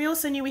 We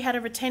also knew we had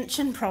a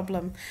retention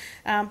problem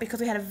because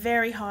we had a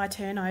very high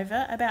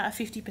turnover, about a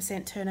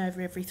 50% turnover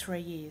every 3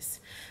 years.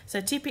 So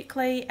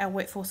typically our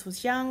workforce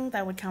was young,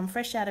 they would come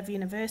fresh out of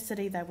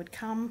university, they would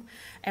come,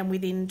 and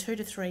within 2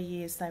 to 3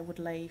 years they would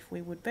leave.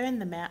 We would burn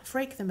them out,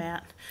 freak them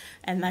out,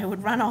 and they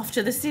would run off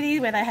to the city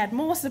where they had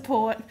more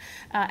support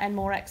and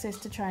more access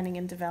to training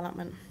and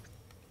development.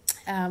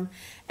 And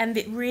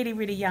the really,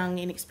 really young,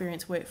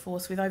 inexperienced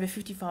workforce, with over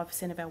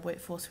 55% of our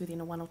workforce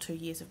within 1 or 2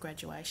 years of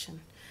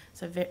graduation.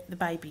 So the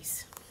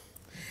babies.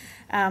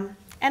 And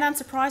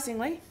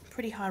unsurprisingly,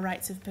 pretty high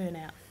rates of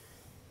burnout.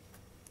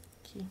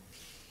 Thank you.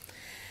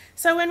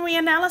 So when we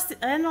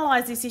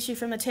analyse this issue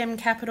from the TEM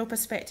capital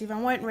perspective,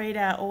 I won't read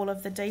out all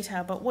of the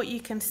detail, but what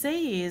you can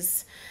see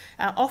is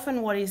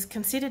often what is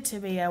considered to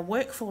be a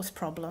workforce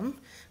problem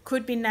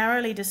could be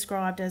narrowly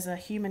described as a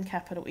human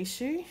capital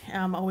issue,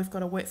 or we've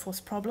got a workforce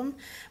problem,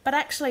 but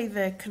actually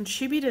the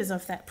contributors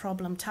of that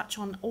problem touch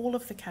on all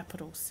of the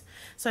capitals.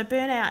 So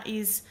burnout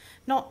is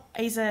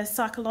a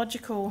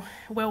psychological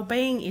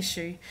well-being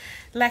issue.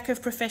 Lack of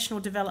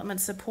professional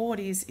development support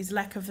is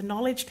lack of the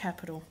knowledge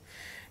capital.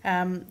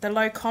 The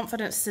low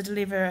confidence to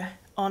deliver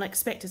on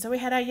expected. So we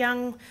had our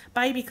young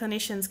baby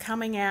clinicians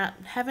coming out,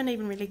 haven't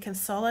even really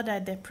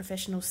consolidated their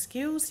professional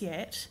skills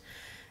yet,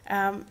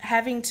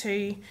 having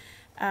to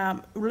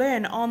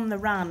learn on the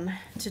run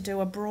to do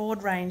a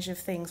broad range of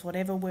things,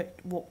 whatever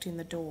walked in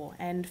the door,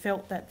 and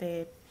felt that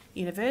their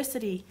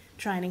university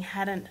training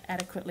hadn't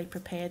adequately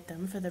prepared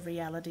them for the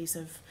realities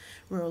of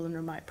rural and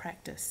remote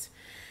practice.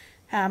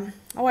 I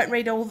won't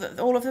read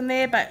all of them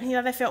there, but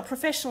they felt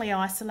professionally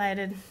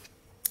isolated.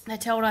 They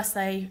told us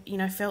they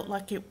felt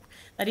like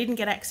they They didn't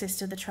get access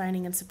to the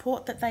training and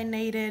support that they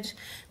needed. It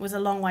was a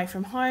long way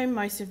from home.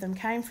 Most of them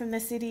came from the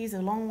cities, a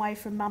long way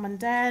from mum and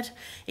dad,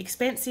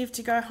 expensive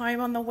to go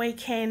home on the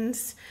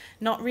weekends,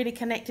 not really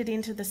connected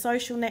into the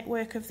social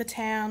network of the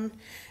town.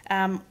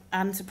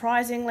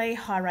 Unsurprisingly,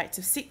 high rates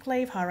of sick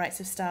leave, high rates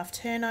of staff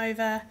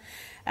turnover.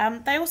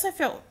 They also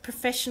felt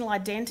professional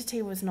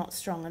identity was not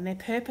strong, and their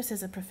purpose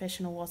as a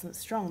professional wasn't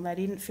strong. They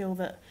didn't feel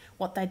that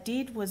what they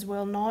did was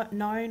well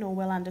known or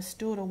well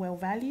understood or well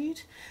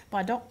valued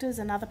by doctors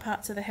and other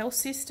parts of the health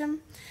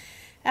system.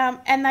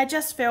 And they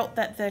just felt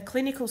that the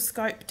clinical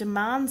scope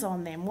demands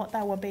on them, what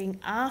they were being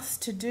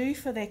asked to do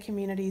for their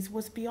communities,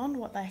 was beyond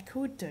what they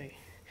could do.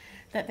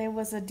 That there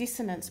was a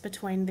dissonance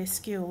between their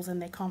skills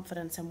and their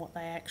confidence and what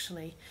they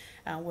actually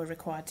were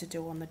required to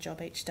do on the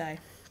job each day.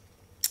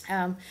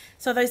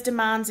 So those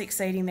demands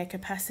exceeding their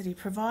capacity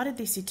provided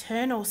this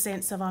eternal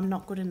sense of I'm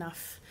not good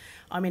enough,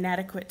 I'm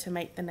inadequate to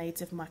meet the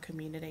needs of my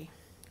community.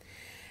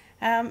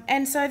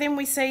 And so then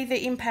we see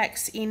the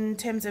impacts in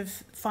terms of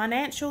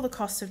financial, the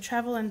costs of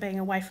travel and being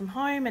away from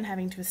home and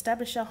having to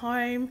establish a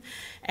home.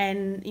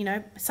 And, you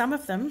know, some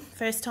of them,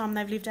 first time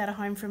they've lived out of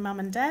home from mum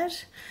and dad.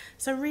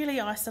 So really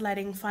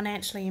isolating,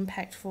 financially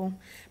impactful,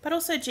 but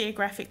also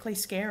geographically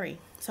scary.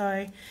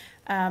 So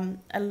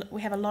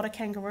we have a lot of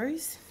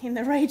kangaroos in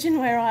the region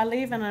where I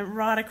live and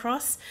right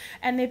across,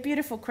 and they're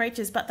beautiful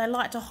creatures, but they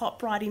like to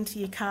hop right into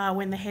your car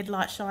when the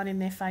headlights shine in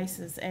their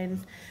faces,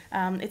 and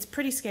it's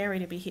pretty scary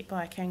to be hit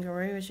by a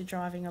kangaroo as you're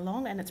driving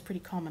along, and it's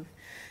pretty common.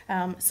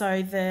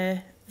 So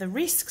the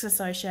risks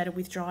associated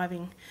with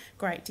driving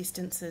great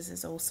distances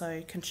is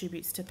also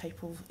contributes to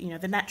people, you know,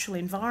 the natural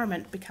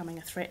environment becoming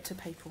a threat to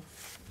people.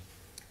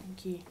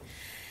 Thank you.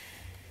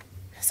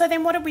 So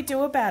then what did we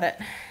do about it?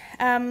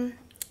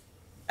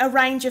 A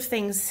range of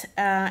things,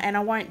 and I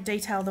won't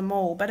detail them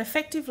all, but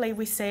effectively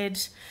we said,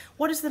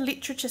 what does the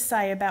literature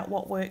say about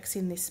what works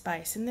in this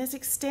space? And there's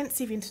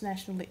extensive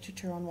international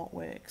literature on what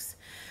works.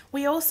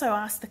 We also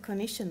asked the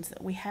clinicians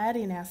that we had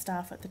in our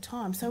staff at the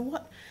time, so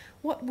what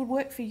would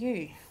work for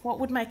you? What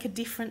would make a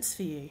difference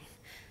for you?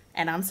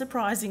 And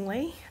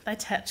unsurprisingly, they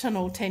touch on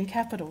all 10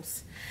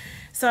 capitals.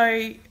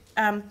 So,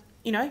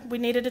 you know, we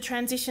needed a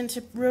transition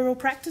to rural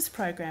practice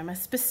program, a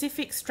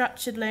specific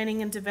structured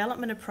learning and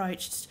development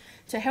approach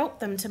to help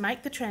them to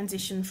make the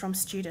transition from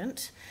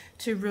student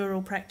to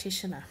rural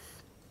practitioner.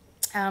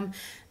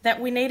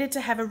 That we needed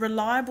to have a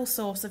reliable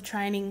source of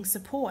training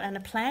support and a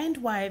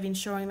planned way of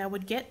ensuring they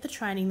would get the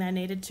training they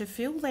needed to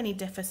fill any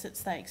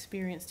deficits they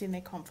experienced in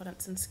their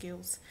confidence and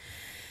skills.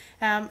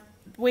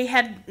 We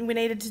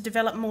needed to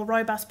develop more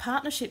robust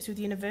partnerships with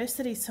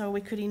universities so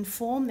we could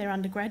inform their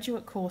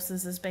undergraduate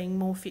courses as being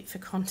more fit for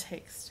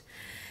context.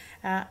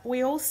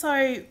 We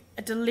also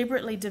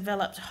deliberately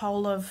developed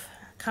whole of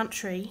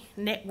country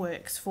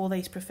networks for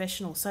these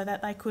professionals so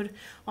that they could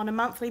on a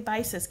monthly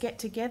basis get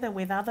together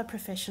with other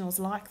professionals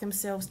like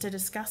themselves to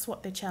discuss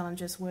what their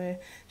challenges were,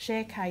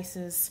 share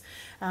cases,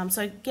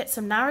 so get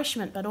some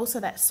nourishment, but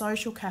also that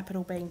social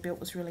capital being built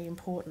was really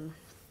important.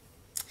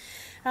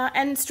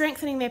 And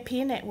strengthening their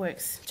peer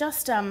networks.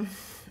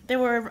 There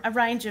were a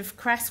range of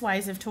crass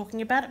ways of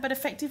talking about it, but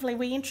effectively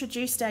we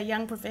introduced our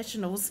young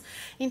professionals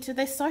into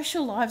their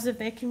social lives of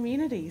their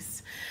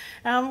communities.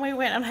 We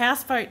went on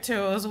houseboat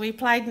tours, we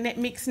played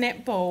mixed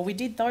netball, we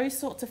did those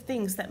sorts of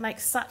things that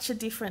make such a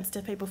difference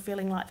to people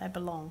feeling like they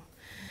belong.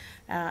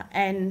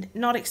 And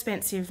not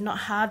expensive, not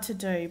hard to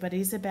do, but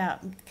it is about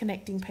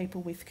connecting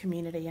people with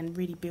community and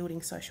really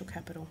building social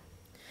capital.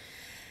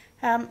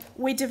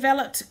 We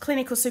developed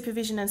clinical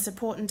supervision and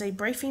support and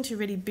debriefing to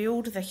really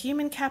build the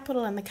human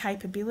capital and the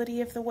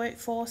capability of the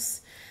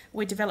workforce.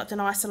 We developed an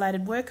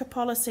isolated worker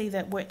policy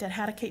that worked out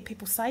how to keep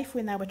people safe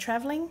when they were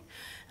travelling,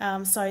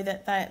 so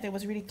that there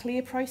was a really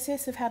clear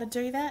process of how to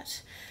do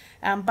that.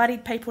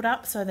 Buddied people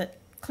up so that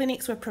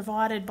clinics were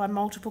provided by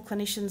multiple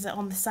clinicians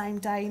on the same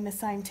day in the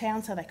same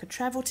town so they could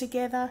travel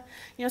together.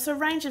 You know, so a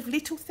range of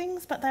little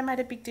things, but they made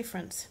a big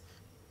difference.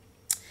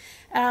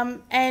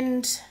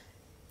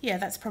 Yeah,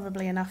 that's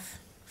probably enough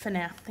for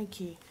now. Thank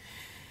you.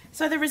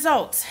 So the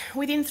results,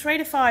 within 3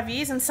 to 5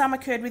 years, and some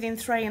occurred within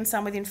 3 and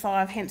some within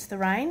 5, hence the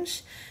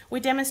range,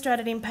 we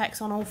demonstrated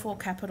impacts on all 4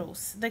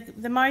 capitals.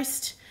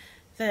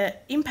 The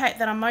impact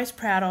that I'm most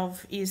proud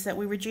of is that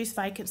we reduced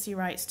vacancy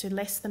rates to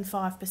less than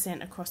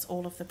 5% across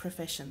all of the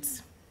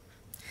professions.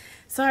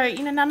 So,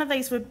 you know, none of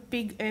these were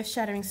big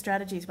earth-shattering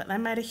strategies, but they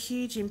made a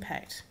huge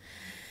impact.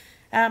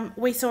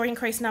 We saw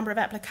increased number of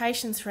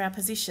applications for our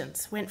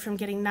positions, went from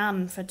getting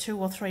none for 2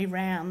 or 3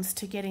 rounds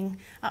to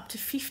getting up to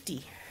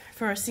 50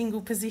 for a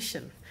single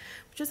position,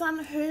 which is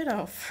unheard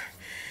of.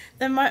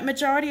 The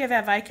majority of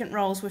our vacant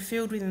roles were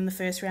filled within the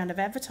first round of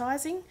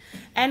advertising,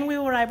 and we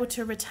were able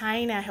to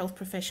retain our health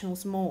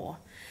professionals more.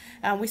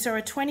 We saw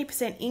a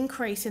 20%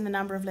 increase in the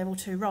number of level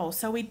 2 roles.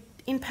 So we,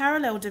 in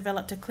parallel,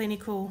 developed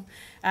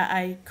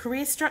a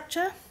career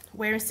structure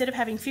where instead of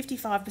having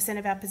 55%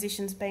 of our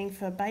positions being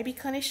for baby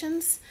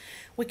clinicians,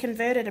 we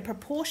converted a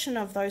proportion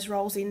of those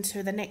roles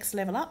into the next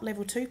level up,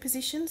 level 2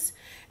 positions,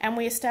 and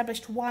we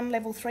established one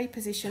level 3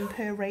 position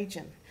per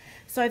region,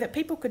 so that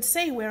people could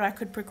see where I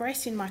could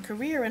progress in my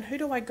career and who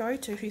do I go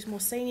to who's more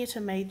senior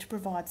to me to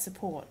provide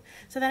support.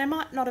 So they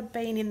might not have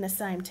been in the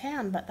same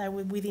town, but they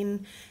were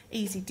within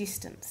easy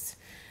distance.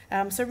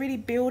 So really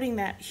building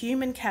that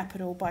human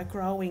capital by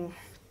growing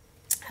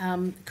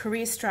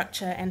career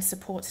structure and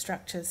support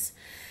structures.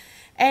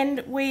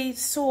 And we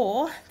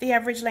saw the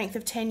average length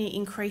of tenure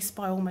increase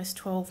by almost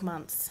 12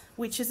 months,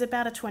 which is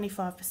about a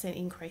 25%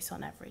 increase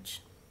on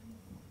average.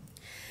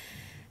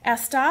 Our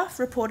staff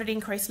reported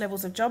increased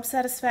levels of job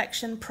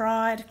satisfaction,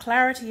 pride,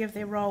 clarity of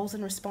their roles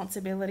and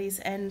responsibilities,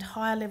 and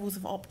higher levels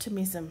of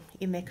optimism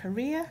in their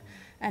career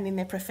and in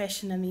their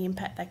profession and the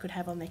impact they could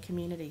have on their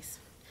communities.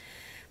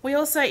 We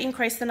also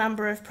increased the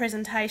number of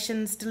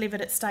presentations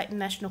delivered at state and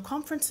national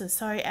conferences,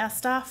 so our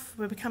staff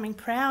were becoming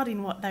proud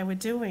in what they were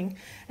doing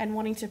and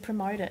wanting to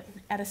promote it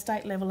at a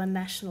state level and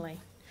nationally.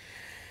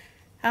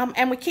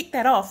 And we kicked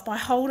that off by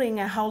holding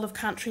a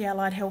whole-of-country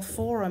allied health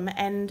forum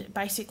and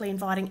basically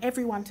inviting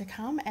everyone to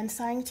come and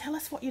saying, tell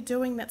us what you're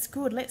doing that's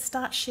good, let's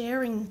start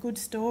sharing good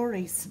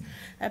stories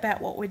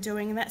about what we're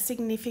doing, and that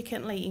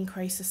significantly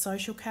increases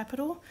social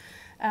capital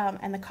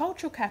and the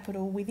cultural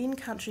capital within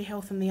country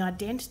health and the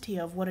identity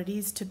of what it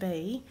is to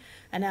be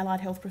an allied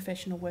health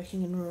professional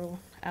working in rural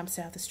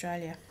South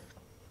Australia.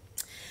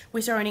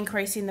 We saw an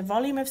increase in the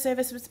volume of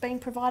services being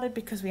provided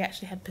because we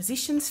actually had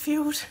positions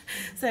filled,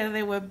 so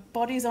there were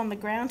bodies on the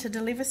ground to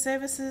deliver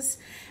services,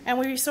 and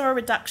we saw a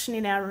reduction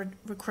in our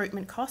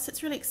recruitment costs.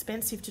 It's really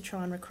expensive to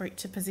try and recruit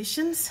to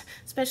positions,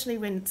 especially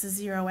when it's a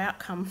zero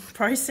outcome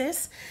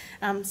process,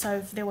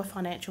 so there were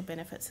financial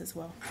benefits as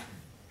well.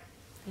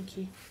 Thank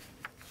you.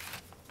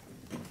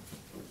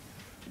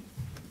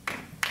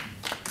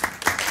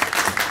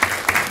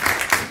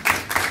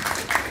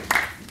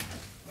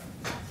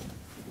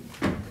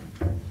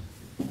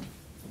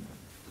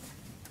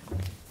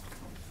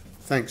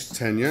 Thanks,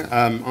 Tanya.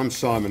 I'm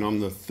Simon.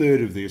 I'm the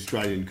third of the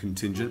Australian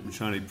contingent,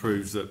 which only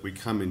proves that we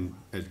come in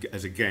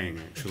as a gang,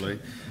 actually.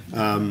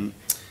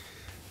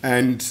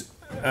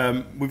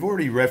 We've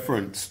already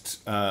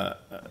referenced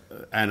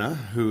Anna,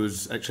 who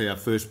was actually our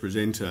first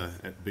presenter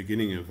at the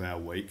beginning of our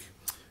week,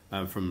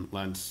 from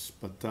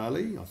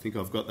Lanspatali. I think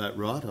I've got that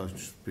right.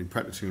 I've been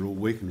practicing it all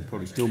week and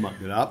probably still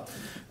mucked it up.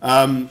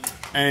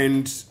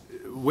 And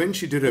when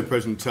she did her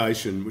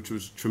presentation, which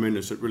was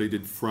tremendous, it really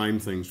did frame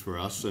things for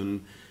us,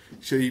 and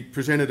she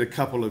presented a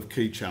couple of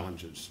key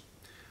challenges.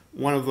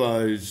 One of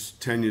those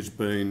Tanya's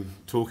been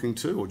talking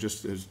to, or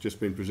has just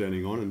been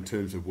presenting on, in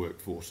terms of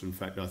workforce. In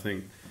fact, I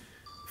think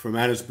from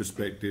Anna's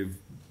perspective,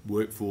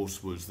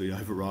 workforce was the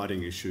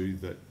overriding issue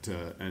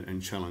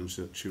and challenge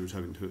that she was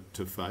having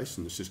to face,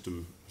 and the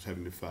system was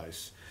having to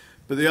face.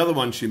 But the other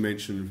one she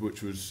mentioned,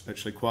 which was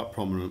actually quite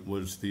prominent,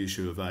 was the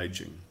issue of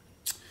ageing.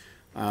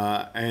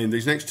 And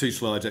these next two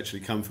slides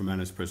actually come from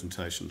Anna's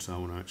presentation, so I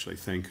want to actually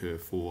thank her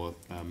for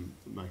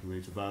making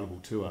these available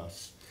to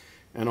us.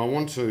 And I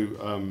want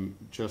to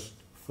just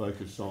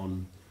focus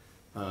on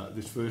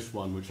this first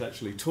one, which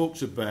actually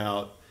talks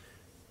about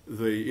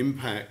the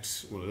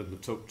impact, well,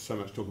 it doesn't so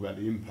much talk about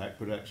the impact,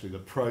 but actually the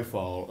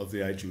profile of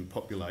the ageing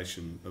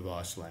population of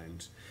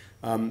Iceland.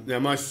 Now,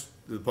 most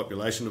of the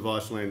population of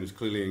Iceland is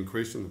clearly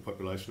increasing. The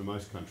population of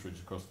most countries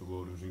across the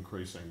world is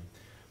increasing.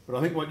 But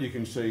I think what you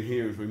can see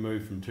here as we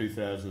move from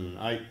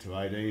 2008 to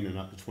 18 and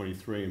up to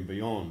 23 and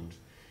beyond,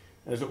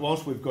 is that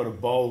whilst we've got a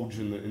bulge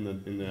in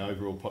the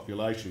overall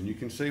population, you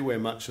can see where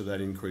much of that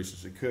increase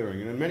is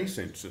occurring. And in many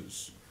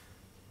senses,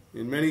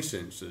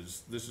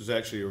 this is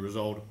actually a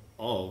result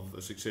of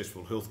a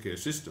successful healthcare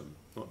system,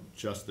 not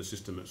just the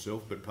system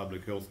itself, but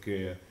public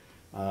healthcare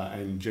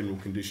and general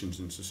conditions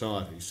in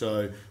society.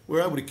 So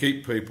we're able to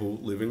keep people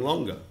living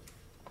longer.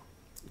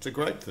 It's a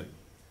great thing.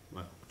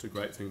 Well, it's a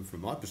great thing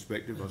from my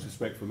perspective, I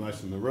suspect from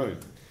most in the room.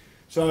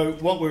 So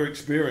what we're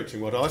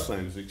experiencing, what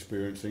Iceland is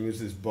experiencing, is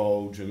this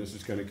bulge, and this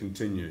is going to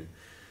continue.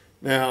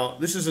 Now,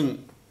 this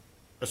isn't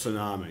a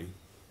tsunami.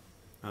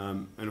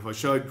 And if I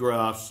showed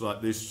graphs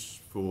like this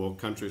for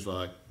countries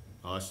like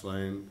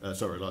Iceland,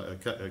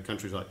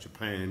 countries like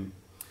Japan,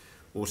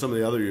 or some of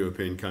the other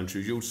European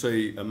countries, you'll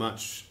see a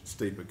much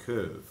steeper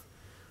curve,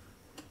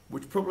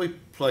 which probably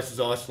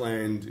places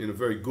Iceland in a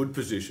very good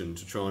position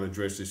to try and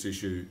address this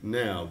issue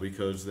now,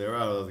 because there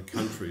are other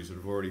countries that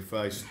have already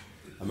faced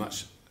a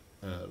much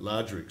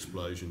larger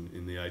explosion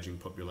in the ageing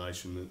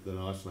population than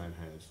Iceland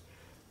has.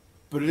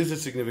 But it is a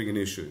significant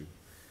issue.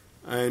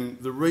 And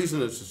the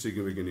reason it's a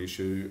significant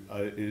issue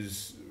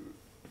is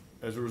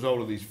as a result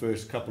of these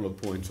first couple of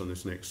points on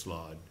this next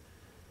slide.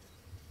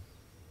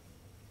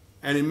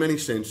 And in many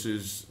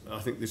senses, I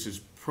think this is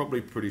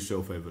probably pretty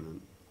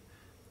self-evident.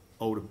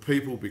 Older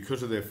people,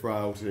 because of their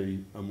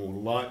frailty, are more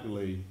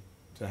likely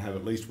to have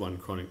at least one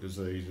chronic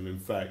disease, and in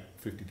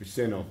fact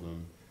 50% of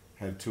them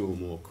have two or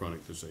more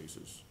chronic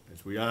diseases.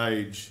 As we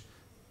age,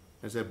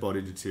 as our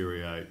body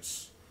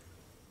deteriorates,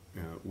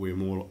 we're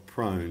more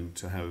prone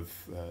to have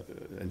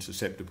and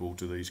susceptible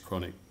to these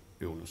chronic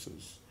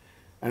illnesses.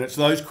 And it's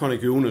those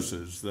chronic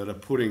illnesses that are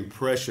putting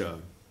pressure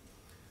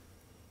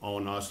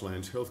on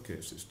Iceland's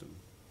healthcare system.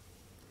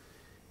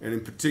 And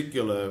in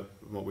particular,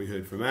 what we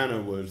heard from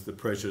Anna was the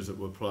pressures that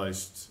were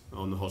placed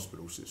on the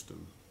hospital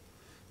system.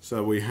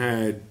 So we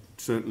had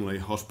certainly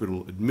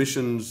hospital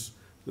admissions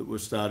that were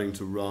starting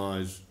to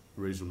rise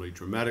reasonably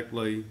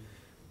dramatically,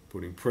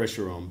 putting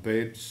pressure on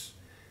beds.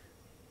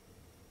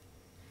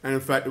 And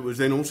in fact, it was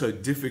then also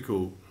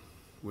difficult,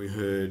 we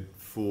heard,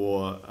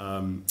 for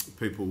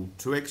people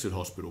to exit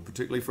hospital,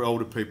 particularly for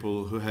older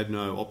people who had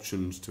no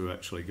options to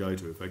actually go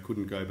to. If they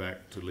couldn't go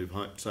back to live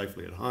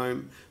safely at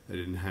home, they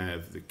didn't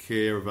have the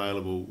care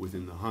available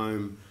within the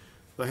home,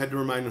 they had to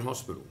remain in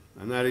hospital.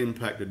 And that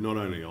impacted not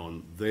only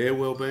on their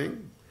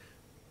well-being,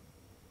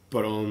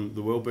 but on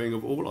the well-being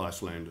of all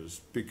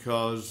Icelanders,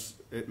 because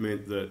it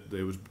meant that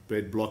there was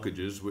bed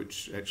blockages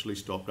which actually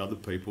stopped other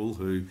people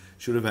who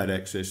should have had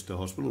access to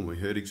hospital, and we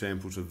heard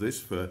examples of this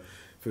for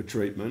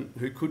treatment,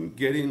 who couldn't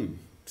get in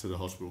to the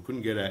hospital,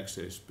 couldn't get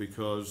access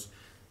because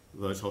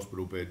those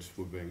hospital beds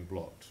were being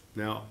blocked.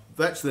 Now,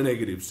 that's the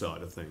negative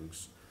side of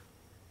things.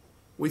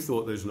 We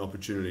thought there's an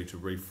opportunity to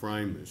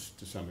reframe this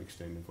to some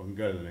extent. If I can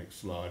go to the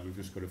next slide, we've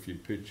just got a few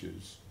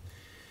pictures.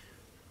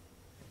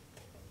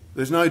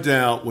 There's no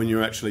doubt when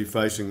you're actually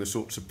facing the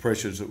sorts of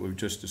pressures that we've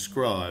just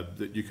described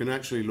that you can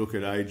actually look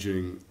at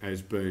ageing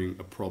as being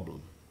a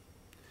problem.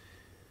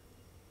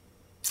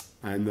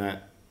 And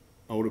that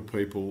older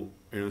people,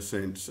 in a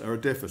sense, are a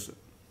deficit.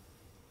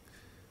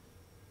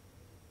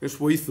 Yes,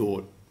 we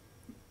thought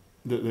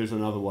that there's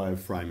another way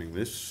of framing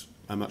this,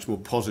 a much more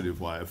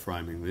positive way of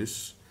framing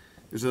this,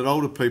 is that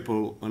older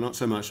people are not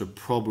so much a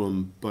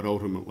problem, but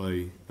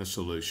ultimately a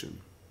solution.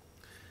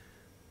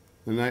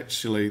 And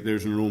actually,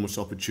 there's an enormous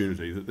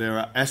opportunity that there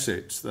are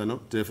assets. They're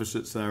not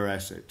deficits, they're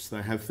assets.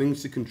 They have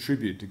things to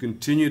contribute, to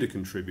continue to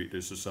contribute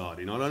to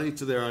society, not only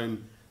to their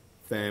own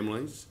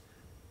families,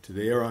 to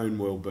their own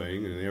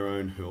well-being and their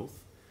own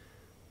health,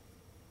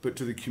 but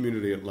to the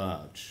community at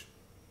large.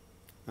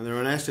 And they're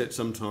an asset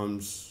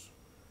sometimes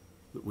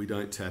that we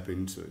don't tap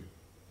into.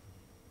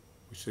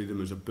 We see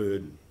them as a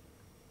burden.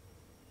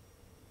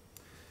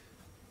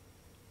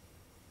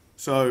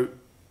 So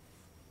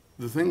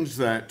the things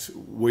that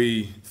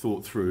we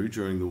thought through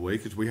during the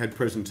week is we had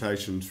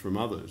presentations from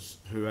others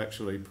who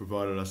actually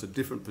provided us a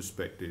different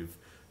perspective,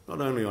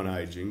 not only on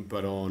ageing,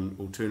 but on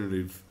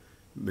alternative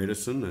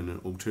medicine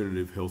and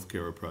alternative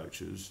healthcare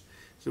approaches.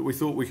 So we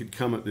thought we could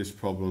come at this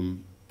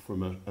problem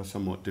from a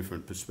somewhat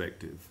different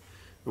perspective.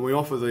 And we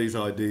offer these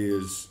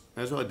ideas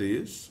as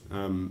ideas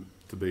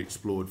to be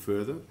explored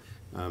further,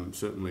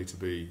 certainly to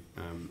be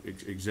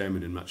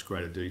examined in much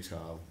greater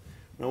detail.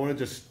 And I want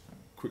to just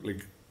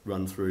quickly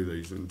run through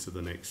these into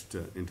the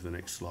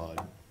next slide.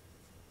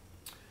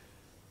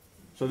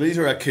 So these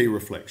are our key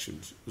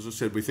reflections. As I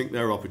said, we think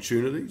there are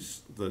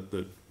opportunities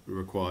that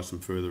require some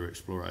further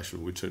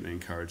exploration. We'd certainly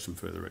encourage some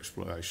further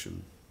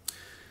exploration.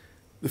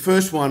 The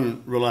first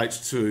one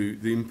relates to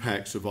the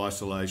impacts of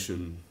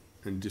isolation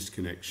and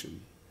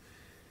disconnection.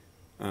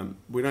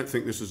 We don't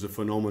think this is a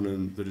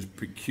phenomenon that is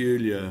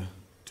peculiar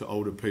to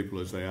older people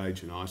as they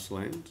age in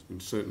Iceland, and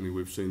certainly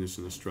we've seen this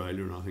in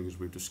Australia, and I think as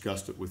we've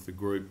discussed it with the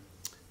group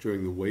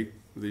during the week,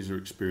 these are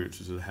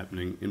experiences that are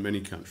happening in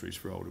many countries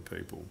for older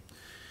people.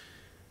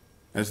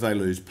 As they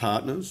lose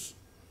partners,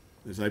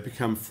 as they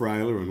become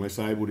frailer and less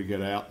able to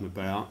get out and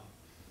about,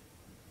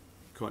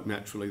 quite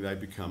naturally they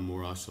become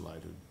more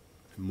isolated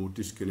and more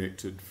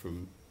disconnected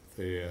from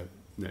their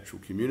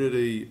natural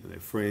community, their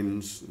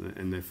friends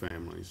and their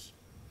families.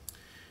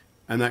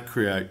 And that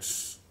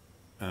creates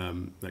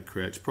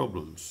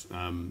problems.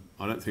 I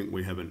don't think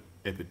we have an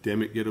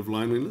epidemic yet of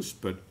loneliness,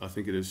 but I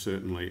think it is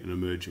certainly an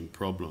emerging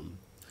problem.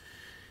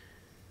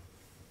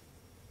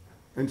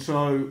 And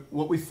so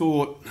what we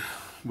thought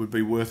would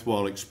be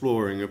worthwhile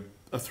exploring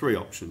are three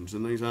options,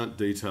 and these aren't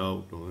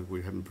detailed, or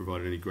we haven't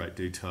provided any great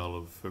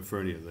detail for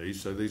any of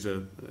these, so these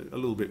are a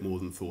little bit more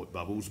than thought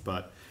bubbles,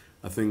 but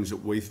are things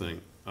that we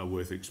think are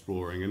worth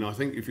exploring. And I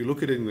think if you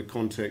look at it in the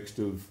context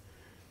of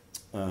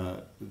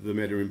the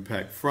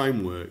MetaImpact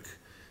framework,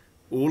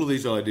 all of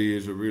these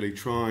ideas are really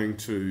trying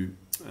to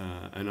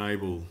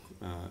enable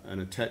an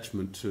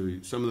attachment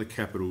to some of the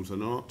capitals that are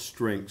not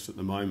strengths at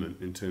the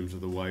moment in terms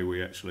of the way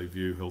we actually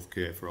view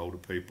healthcare for older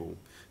people,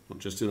 not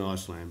just in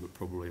Iceland, but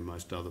probably in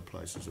most other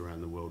places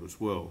around the world as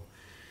well.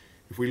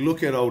 If we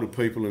look at older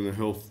people in the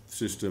health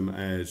system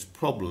as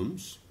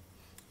problems,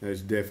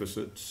 as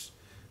deficits,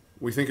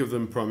 we think of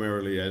them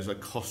primarily as a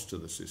cost to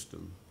the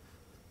system.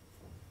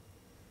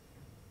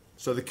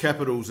 So the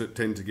capitals that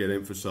tend to get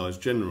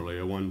emphasised generally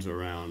are ones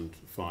around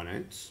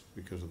finance,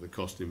 because of the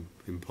cost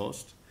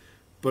impost,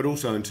 but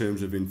also in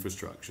terms of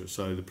infrastructure.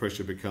 So the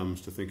pressure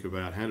becomes to think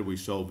about how do we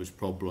solve this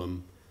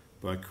problem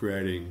by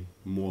creating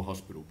more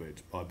hospital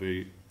beds, by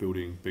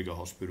building bigger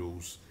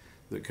hospitals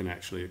that can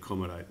actually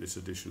accommodate this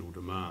additional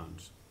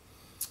demand.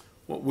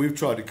 What we've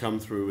tried to come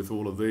through with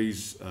all of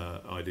these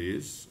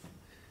ideas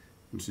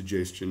and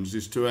suggestions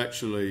is to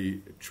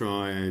actually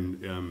try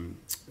and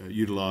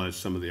utilise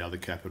some of the other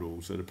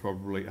capitals that are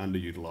probably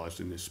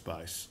underutilised in this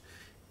space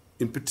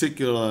in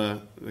particular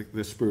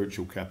the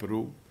spiritual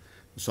capital,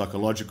 the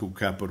psychological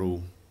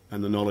capital,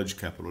 and the knowledge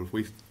capital. If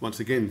we once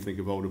again think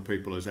of older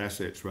people as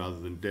assets rather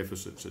than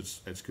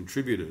deficits, as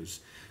contributors,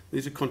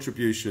 these are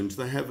contributions.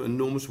 They have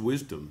enormous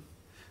wisdom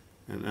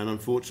and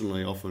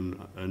unfortunately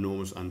often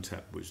enormous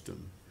untapped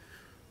wisdom.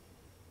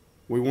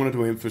 We wanted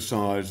to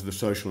emphasise the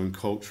social and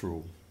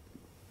cultural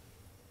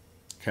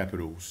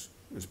capitals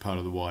as part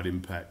of the wide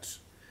impact.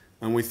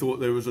 And we thought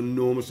there was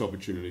enormous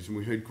opportunities, and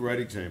we heard great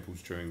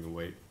examples during the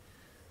week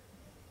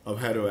of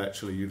how to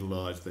actually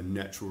utilise the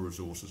natural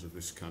resources of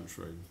this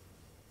country,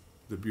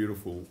 the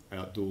beautiful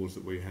outdoors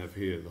that we have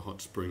here, the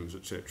hot springs,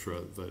 etc.,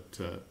 that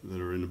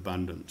are in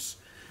abundance,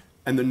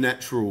 and the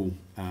natural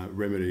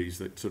remedies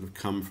that sort of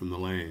come from the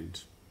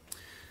land.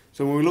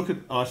 So when we look at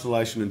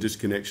isolation and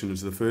disconnection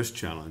as the first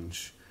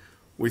challenge,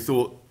 we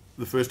thought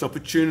the first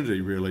opportunity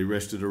really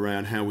rested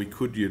around how we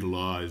could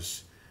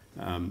utilise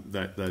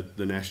the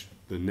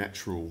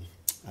natural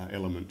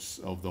elements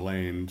of the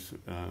land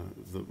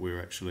that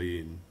we're actually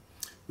in,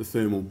 the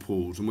thermal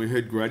pools. And we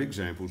heard great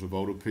examples of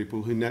older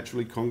people who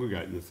naturally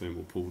congregate in the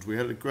thermal pools. We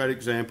had a great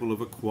example of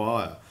a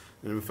choir,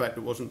 and in fact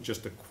it wasn't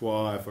just a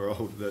choir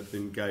that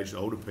engaged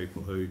older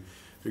people who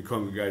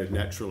congregated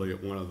naturally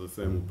at one of the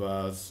thermal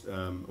baths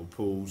or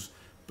pools,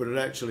 but it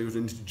actually was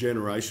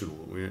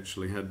intergenerational. We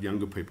actually had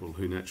younger people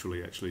who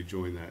naturally actually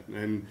joined that.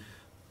 And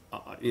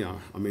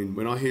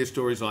when I hear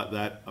stories like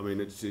that,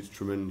 it's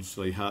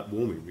tremendously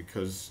heartwarming,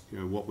 because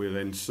what we're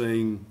then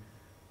seeing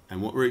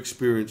and what we're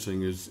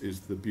experiencing is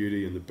the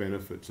beauty and the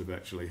benefits of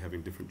actually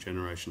having different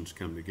generations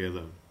come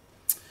together.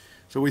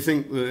 So we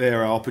think that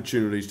there are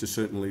opportunities to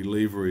certainly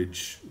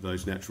leverage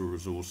those natural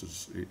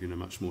resources in a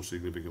much more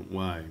significant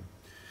way.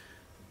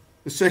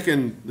 The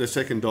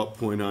second dot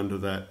point under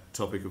that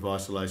topic of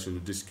isolation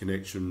and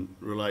disconnection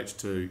relates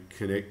to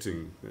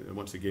connecting,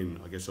 once again,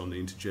 I guess on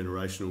the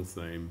intergenerational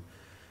theme,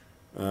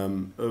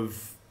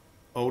 of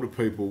older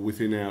people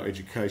within our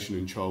education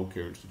and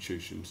childcare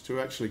institutions, to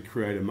actually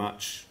create a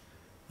much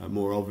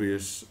more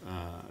obvious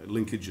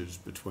linkages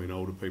between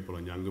older people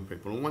and younger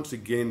people, and once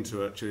again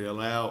to actually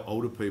allow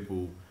older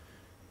people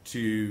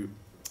to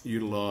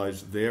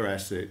utilise their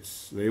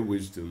assets, their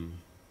wisdom,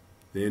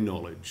 their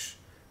knowledge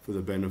for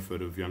the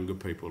benefit of younger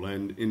people,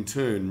 and in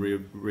turn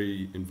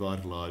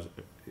revitalising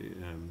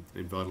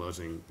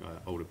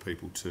older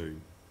people too.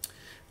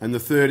 And the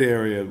third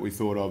area that we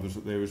thought of is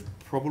that there was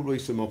probably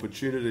some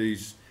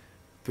opportunities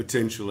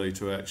potentially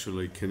to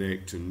actually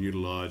connect and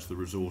utilise the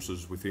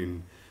resources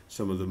within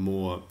some of the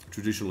more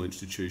traditional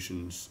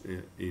institutions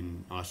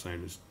in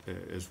Iceland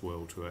as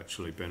well, to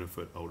actually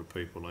benefit older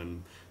people,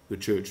 and the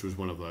church was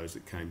one of those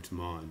that came to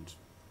mind.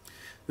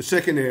 The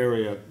second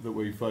area that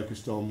we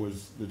focused on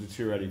was the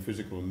deteriorating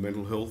physical and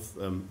mental health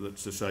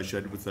that's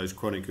associated with those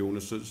chronic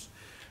illnesses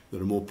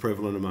that are more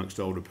prevalent amongst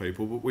older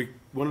people, but we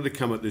wanted to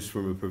come at this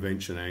from a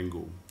prevention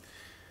angle.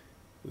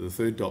 The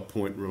third dot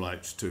point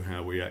relates to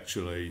how we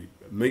actually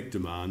meet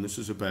demand. This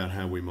is about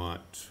how we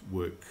might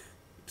work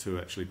to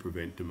actually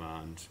prevent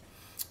demand.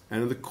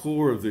 And at the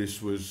core of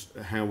this was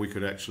how we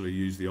could actually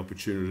use the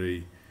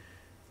opportunity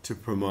to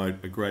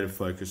promote a greater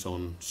focus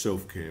on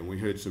self-care. And we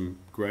heard some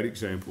great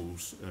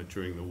examples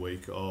during the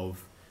week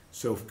of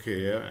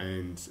self-care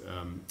and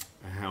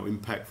how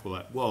impactful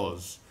that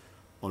was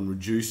on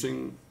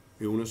reducing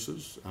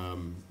illnesses,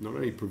 not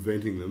only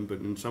preventing them, but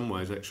in some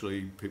ways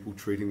actually people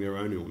treating their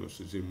own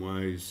illnesses in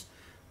ways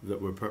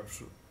that were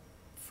perhaps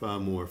far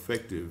more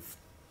effective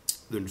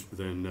than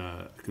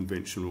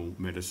conventional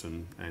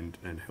medicine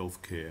and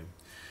healthcare.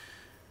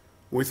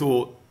 We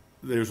thought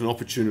there was an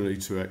opportunity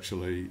to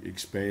actually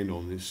expand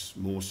on this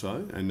more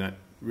so, and that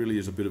really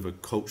is a bit of a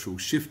cultural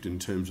shift in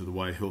terms of the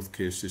way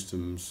healthcare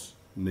systems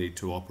need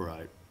to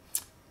operate.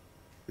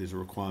 There's a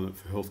requirement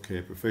for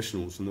healthcare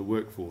professionals and the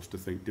workforce to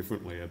think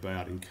differently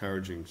about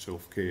encouraging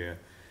self-care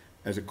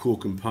as a core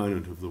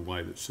component of the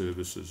way that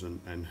services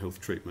and health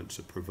treatments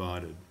are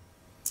provided.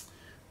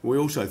 We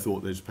also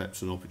thought there's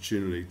perhaps an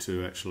opportunity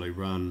to actually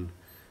run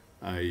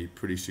a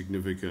pretty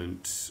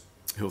significant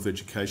health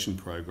education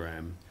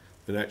program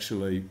that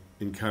actually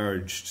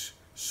encouraged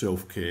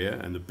self-care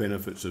and the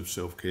benefits of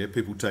self-care,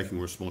 people taking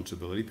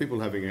responsibility, people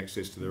having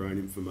access to their own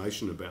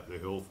information about their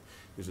health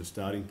is a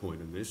starting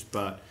point in this,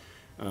 but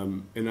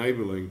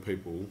enabling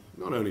people,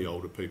 not only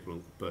older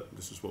people, but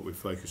this is what we've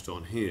focused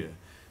on here,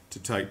 to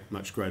take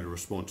much greater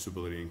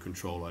responsibility and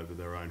control over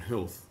their own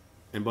health.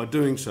 And by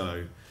doing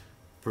so,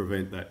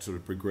 prevent that sort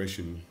of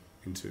progression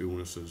into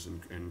illnesses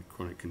and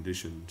chronic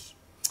conditions.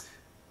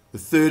 The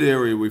third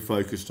area we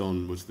focused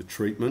on was the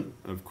treatment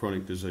of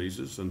chronic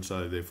diseases, and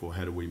so therefore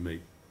how do we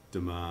meet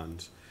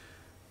demand.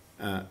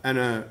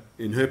 Anna,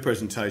 in her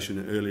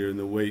presentation earlier in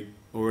the week,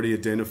 already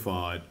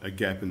identified a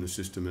gap in the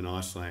system in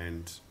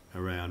Iceland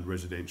around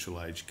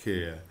residential aged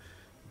care,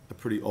 a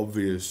pretty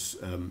obvious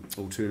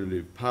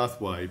alternative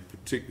pathway,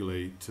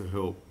 particularly to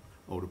help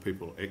older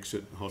people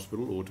exit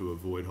hospital or to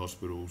avoid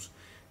hospitals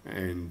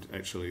and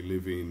actually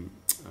live in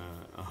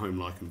a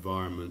home-like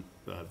environment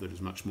that is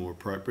much more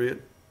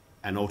appropriate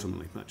and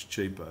ultimately much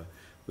cheaper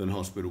than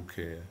hospital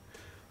care.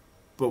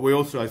 But we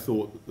also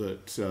thought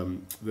that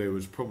there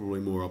was probably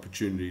more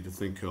opportunity to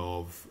think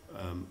of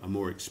a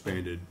more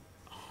expanded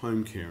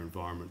home care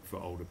environment for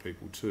older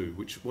people too,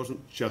 which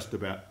wasn't just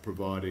about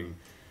providing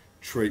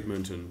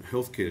treatment and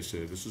healthcare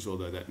services,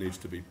 although that needs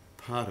to be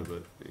part of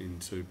it,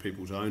 into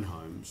people's own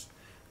homes,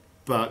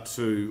 but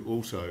to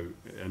also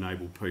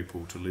enable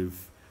people to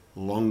live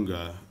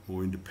longer,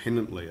 more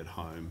independently at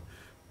home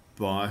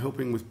by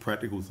helping with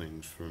practical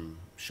things from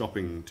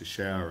shopping to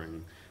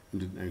showering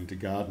and to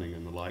gardening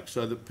and the like,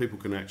 so that people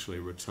can actually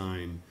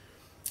retain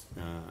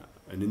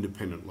an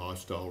independent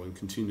lifestyle and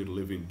continue to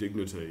live in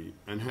dignity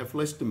and have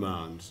less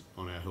demands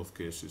on our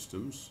healthcare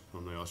systems,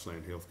 on the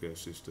Iceland healthcare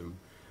system,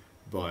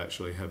 by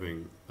actually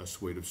having a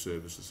suite of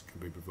services that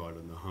can be provided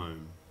in the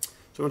home.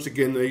 So once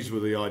again, these were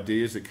the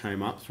ideas that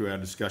came up through our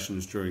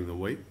discussions during the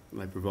week.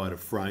 They provide a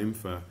frame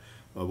for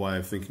a way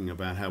of thinking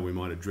about how we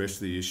might address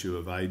the issue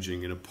of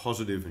ageing in a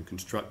positive and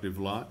constructive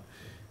light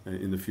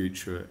in the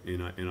future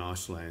in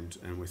Iceland,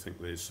 and we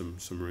think there's some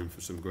room for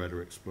some greater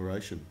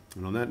exploration.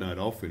 And on that note,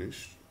 I'll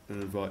finish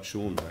and invite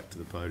Sean back to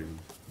the podium.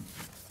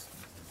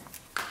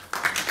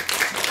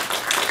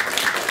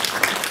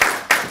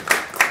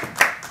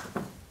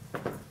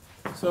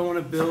 So I want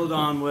to build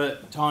on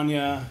what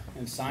Tanya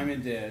and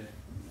Simon did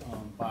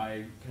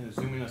by kind of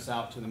zooming us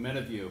out to the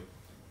meta view.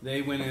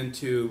 They went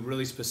into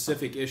really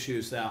specific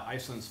issues that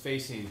Iceland's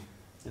facing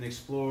and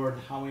explored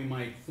how we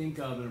might think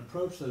of and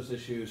approach those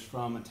issues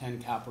from a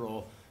 10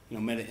 capital,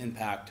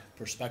 meta-impact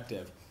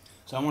perspective.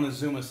 So I want to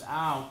zoom us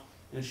out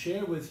and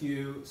share with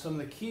you some of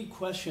the key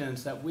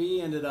questions that we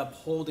ended up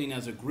holding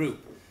as a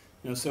group.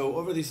 So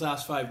over these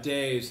last 5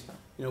 days,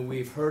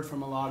 we've heard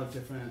from a lot of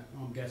different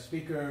guest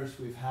speakers.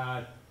 We've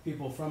had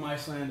people from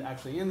Iceland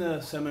actually in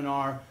the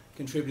seminar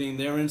contributing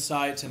their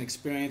insights and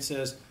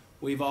experiences.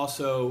 We've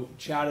also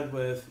chatted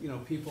with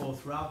people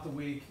throughout the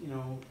week, in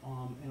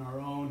our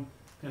own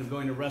kind of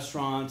going to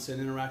restaurants and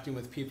interacting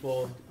with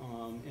people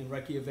in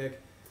Reykjavik.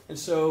 And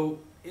so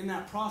in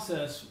that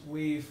process,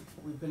 we've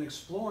been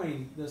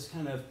exploring this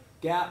kind of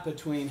gap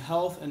between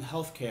health and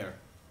healthcare,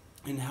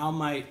 and how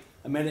might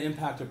a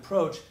meta-impact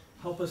approach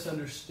help us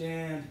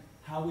understand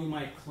how we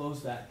might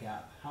close that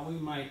gap, how we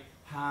might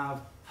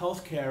have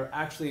healthcare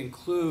actually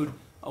include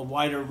a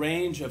wider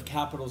range of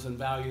capitals and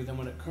value than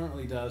what it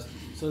currently does,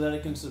 so that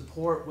it can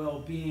support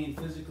well-being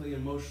physically,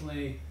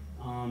 emotionally,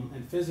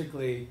 and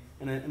physically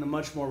in a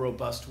much more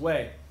robust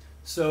way.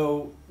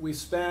 So we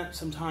spent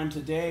some time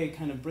today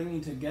kind of bringing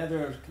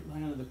together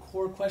kind of the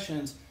core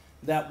questions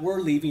that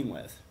we're leaving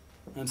with.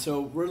 And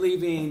so we're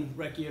leaving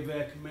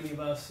Reykjavik, many of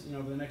us,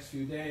 over the next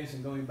few days,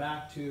 and going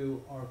back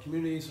to our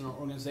communities and our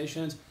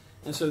organizations.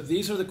 And so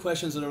these are the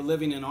questions that are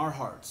living in our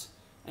hearts.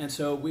 And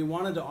so we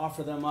wanted to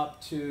offer them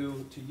up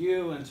to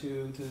you and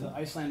to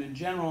Iceland in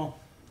general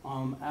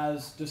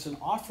as just an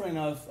offering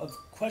of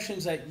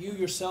questions that you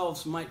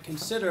yourselves might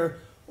consider,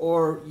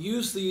 or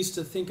use these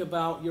to think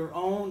about your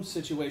own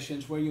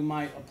situations where you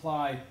might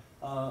apply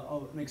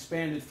an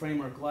expanded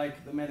framework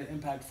like the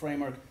Meta-Impact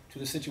framework to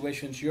the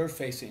situations you're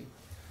facing.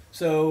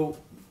 So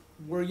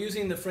we're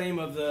using the frame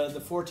of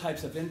the 4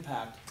 types of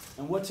impact,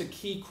 and what's a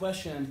key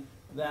question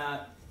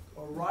that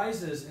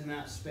arises in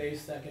that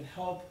space that can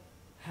help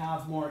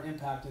have more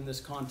impact in this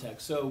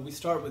context. So we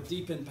start with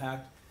deep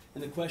impact,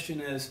 and the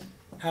question is,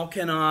 how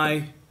can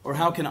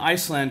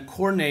Iceland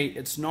coordinate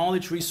its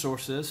knowledge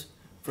resources,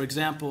 for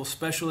example,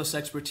 specialist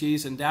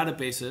expertise and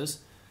databases,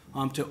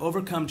 to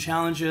overcome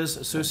challenges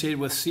associated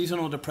with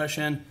seasonal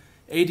depression,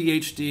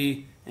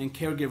 ADHD, and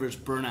caregivers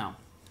burnout,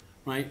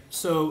 right?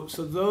 So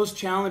those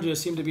challenges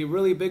seem to be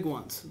really big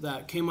ones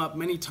that came up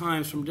many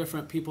times from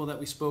different people that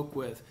we spoke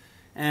with.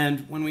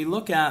 And when we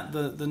look at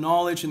the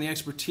knowledge and the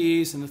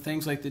expertise and the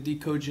things like the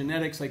decode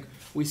genetics, like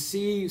we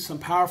see some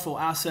powerful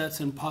assets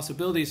and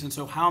possibilities. And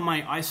so how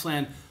might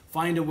Iceland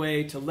find a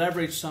way to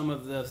leverage some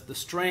of the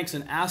strengths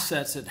and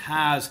assets it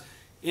has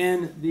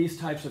in these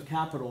types of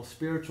capital,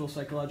 spiritual,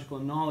 psychological,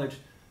 and knowledge,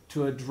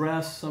 to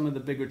address some of the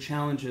bigger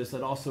challenges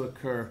that also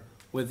occur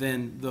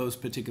within those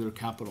particular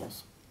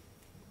capitals?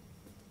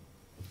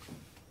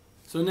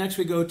 So next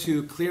we go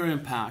to clear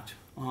impact,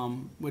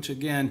 which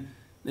again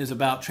is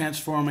about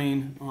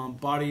transforming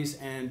bodies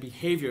and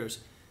behaviors.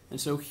 And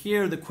so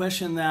here the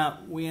question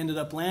that we ended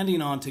up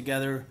landing on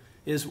together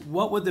is,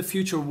 what would the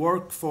future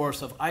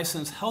workforce of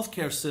Iceland's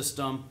healthcare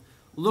system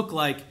look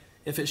like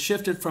if it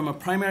shifted from a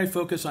primary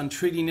focus on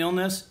treating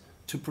illness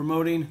to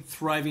promoting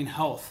thriving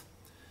health?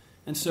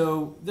 And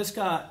so this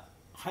got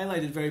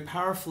highlighted very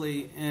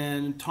powerfully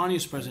in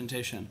Tanya's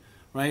presentation,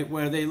 right,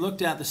 where they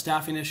looked at the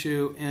staffing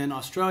issue in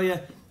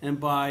Australia, and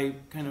by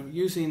kind of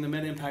using the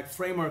Meta-Impact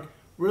framework,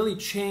 really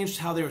changed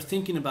how they were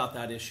thinking about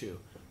that issue,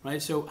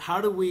 right? So how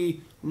do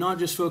we not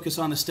just focus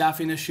on the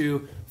staffing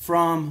issue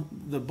from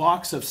the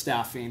box of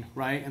staffing,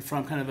 right, and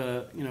from kind of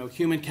a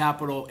human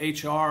capital,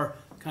 HR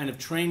kind of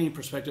training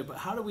perspective, but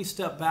how do we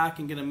step back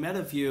and get a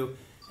meta view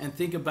and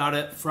think about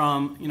it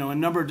from a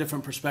number of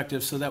different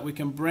perspectives, so that we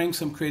can bring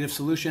some creative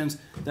solutions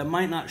that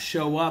might not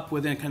show up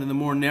within kind of the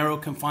more narrow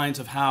confines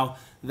of how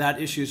that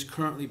issue is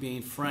currently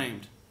being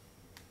framed.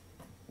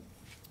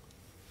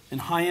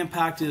 and high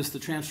impact is the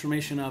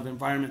transformation of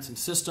environments and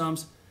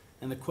systems.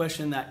 And the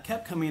question that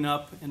kept coming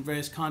up in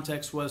various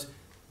contexts was,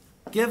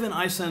 given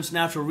Iceland's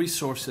natural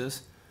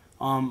resources,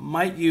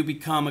 might you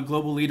become a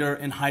global leader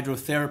in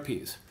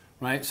hydrotherapies,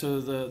 right?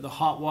 So the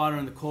hot water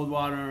and the cold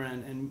water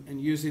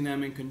and using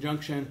them in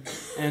conjunction.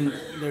 And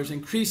there's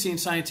increasing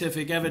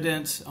scientific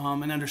evidence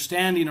and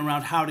understanding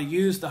around how to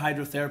use the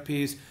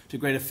hydrotherapies to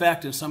great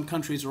effect. And some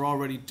countries are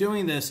already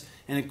doing this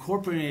and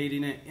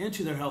incorporating it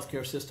into their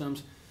healthcare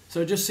systems.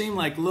 So it just seemed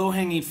like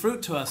low-hanging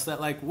fruit to us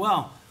that, like,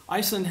 well,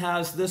 Iceland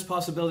has this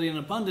possibility in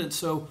abundance,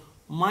 so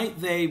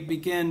might they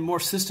begin more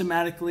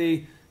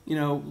systematically,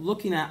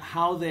 looking at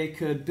how they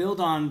could build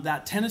on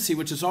that tendency,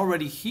 which is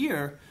already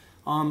here,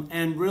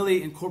 and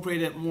really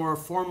incorporate it more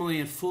formally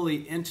and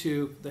fully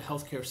into the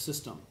healthcare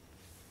system.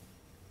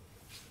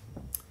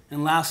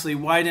 And lastly,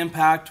 wide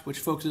impact, which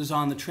focuses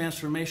on the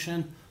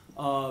transformation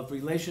of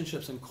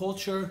relationships and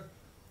culture.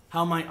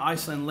 How might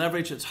Iceland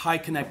leverage its high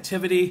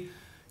connectivity?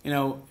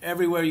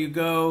 Everywhere you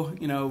go,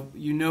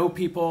 you know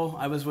people.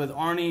 I was with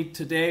Arnie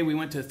today. We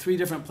went to 3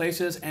 different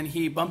places, and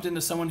he bumped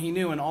into someone he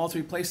knew in all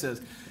 3 places.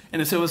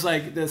 And so it was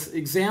like this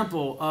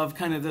example of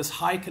kind of this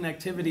high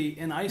connectivity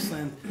in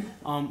Iceland,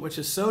 which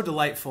is so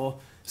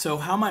delightful. So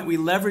how might we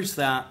leverage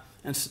that,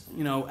 and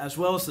as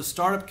well as the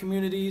startup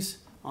communities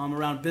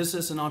around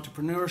business and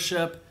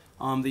entrepreneurship,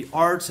 the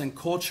arts and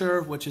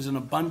culture, which is in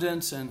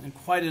abundance and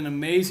quite an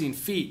amazing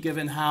feat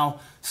given how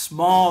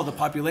small the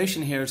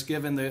population here is,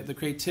 given the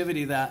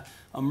creativity that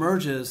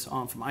emerges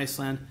from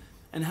Iceland.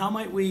 And how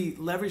might we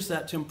leverage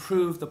that to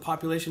improve the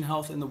population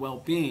health and the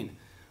well-being?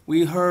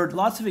 We heard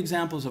lots of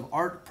examples of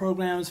art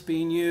programs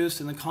being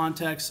used in the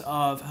context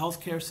of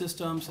healthcare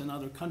systems in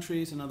other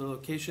countries and other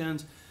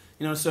locations.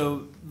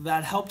 So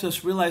that helped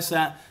us realize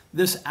that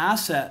this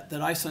asset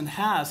that Iceland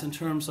has in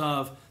terms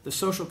of the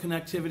social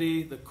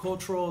connectivity,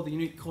 the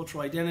unique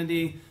cultural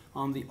identity,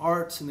 the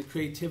arts and the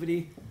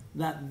creativity,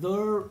 that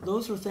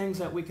those are things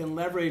that we can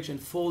leverage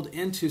and fold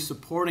into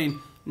supporting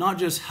not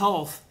just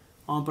health,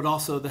 but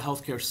also the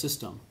healthcare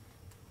system.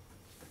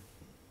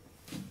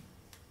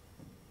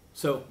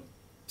 So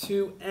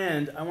to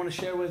end, I want to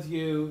share with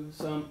you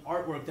some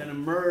artwork that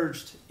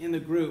emerged in the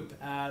group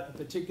at a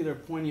particular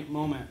poignant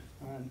moment.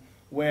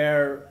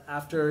 Where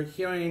after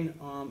hearing,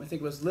 I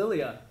think it was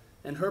Lilia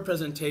and her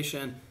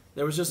presentation,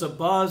 there was just a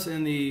buzz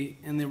in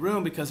the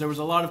room because there was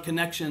a lot of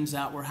connections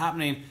that were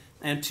happening,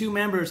 and 2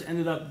 members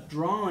ended up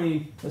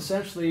drawing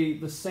essentially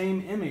the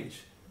same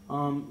image.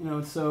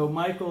 So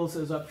Michael's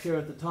is up here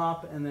at the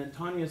top, and then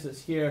Tanya's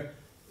is here,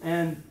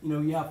 and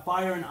you have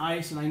fire and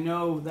ice, and I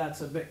know that's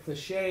a bit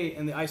cliche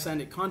in the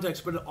Icelandic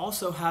context, but it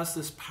also has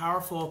this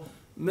powerful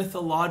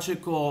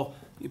mythological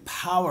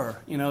power,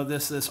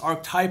 this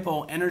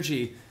archetypal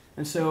energy.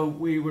 And so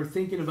we were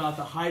thinking about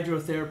the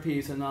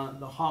hydrotherapies and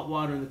the hot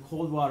water and the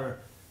cold water,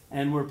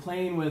 and we're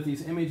playing with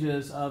these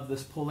images of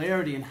this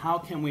polarity and how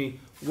can we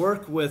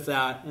work with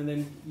that. And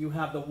then you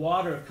have the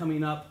water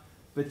coming up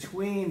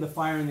between the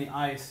fire and the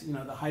ice,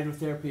 the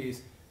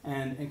hydrotherapies,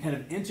 and kind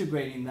of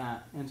integrating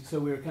that. And so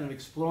we were kind of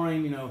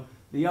exploring,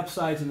 the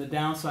upsides and the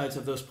downsides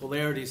of those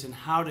polarities and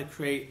how to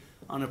create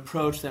an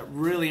approach that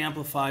really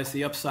amplifies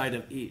the upside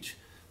of each.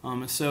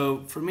 And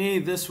so for me,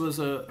 this was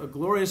a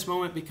glorious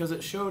moment because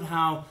it showed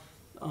how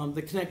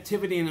the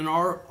connectivity in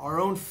our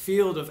own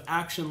field of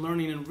action,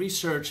 learning, and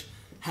research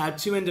had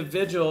 2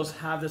 individuals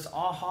have this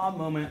aha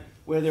moment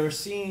where they were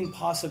seeing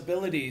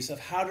possibilities of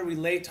how to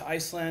relate to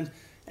Iceland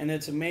and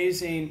its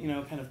amazing,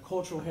 kind of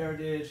cultural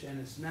heritage and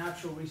its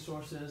natural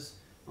resources,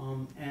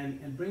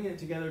 and bringing it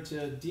together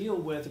to deal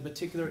with a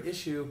particular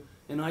issue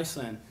in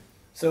Iceland.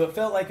 So it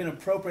felt like an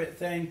appropriate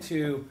thing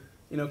to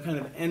kind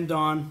of end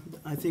on.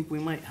 I think we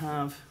might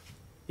have,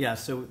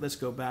 so let's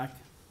go back.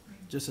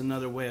 Just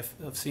another way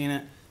of seeing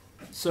it.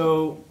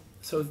 So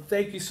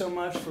thank you so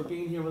much for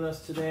being here with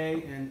us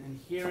today and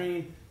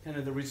hearing kind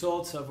of the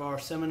results of our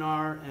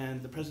seminar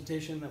and the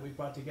presentation that we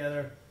brought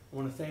together. I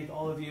want to thank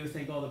all of you,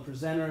 thank all the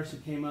presenters who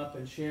came up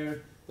and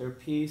shared their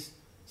piece.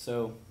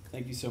 So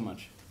thank you so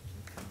much.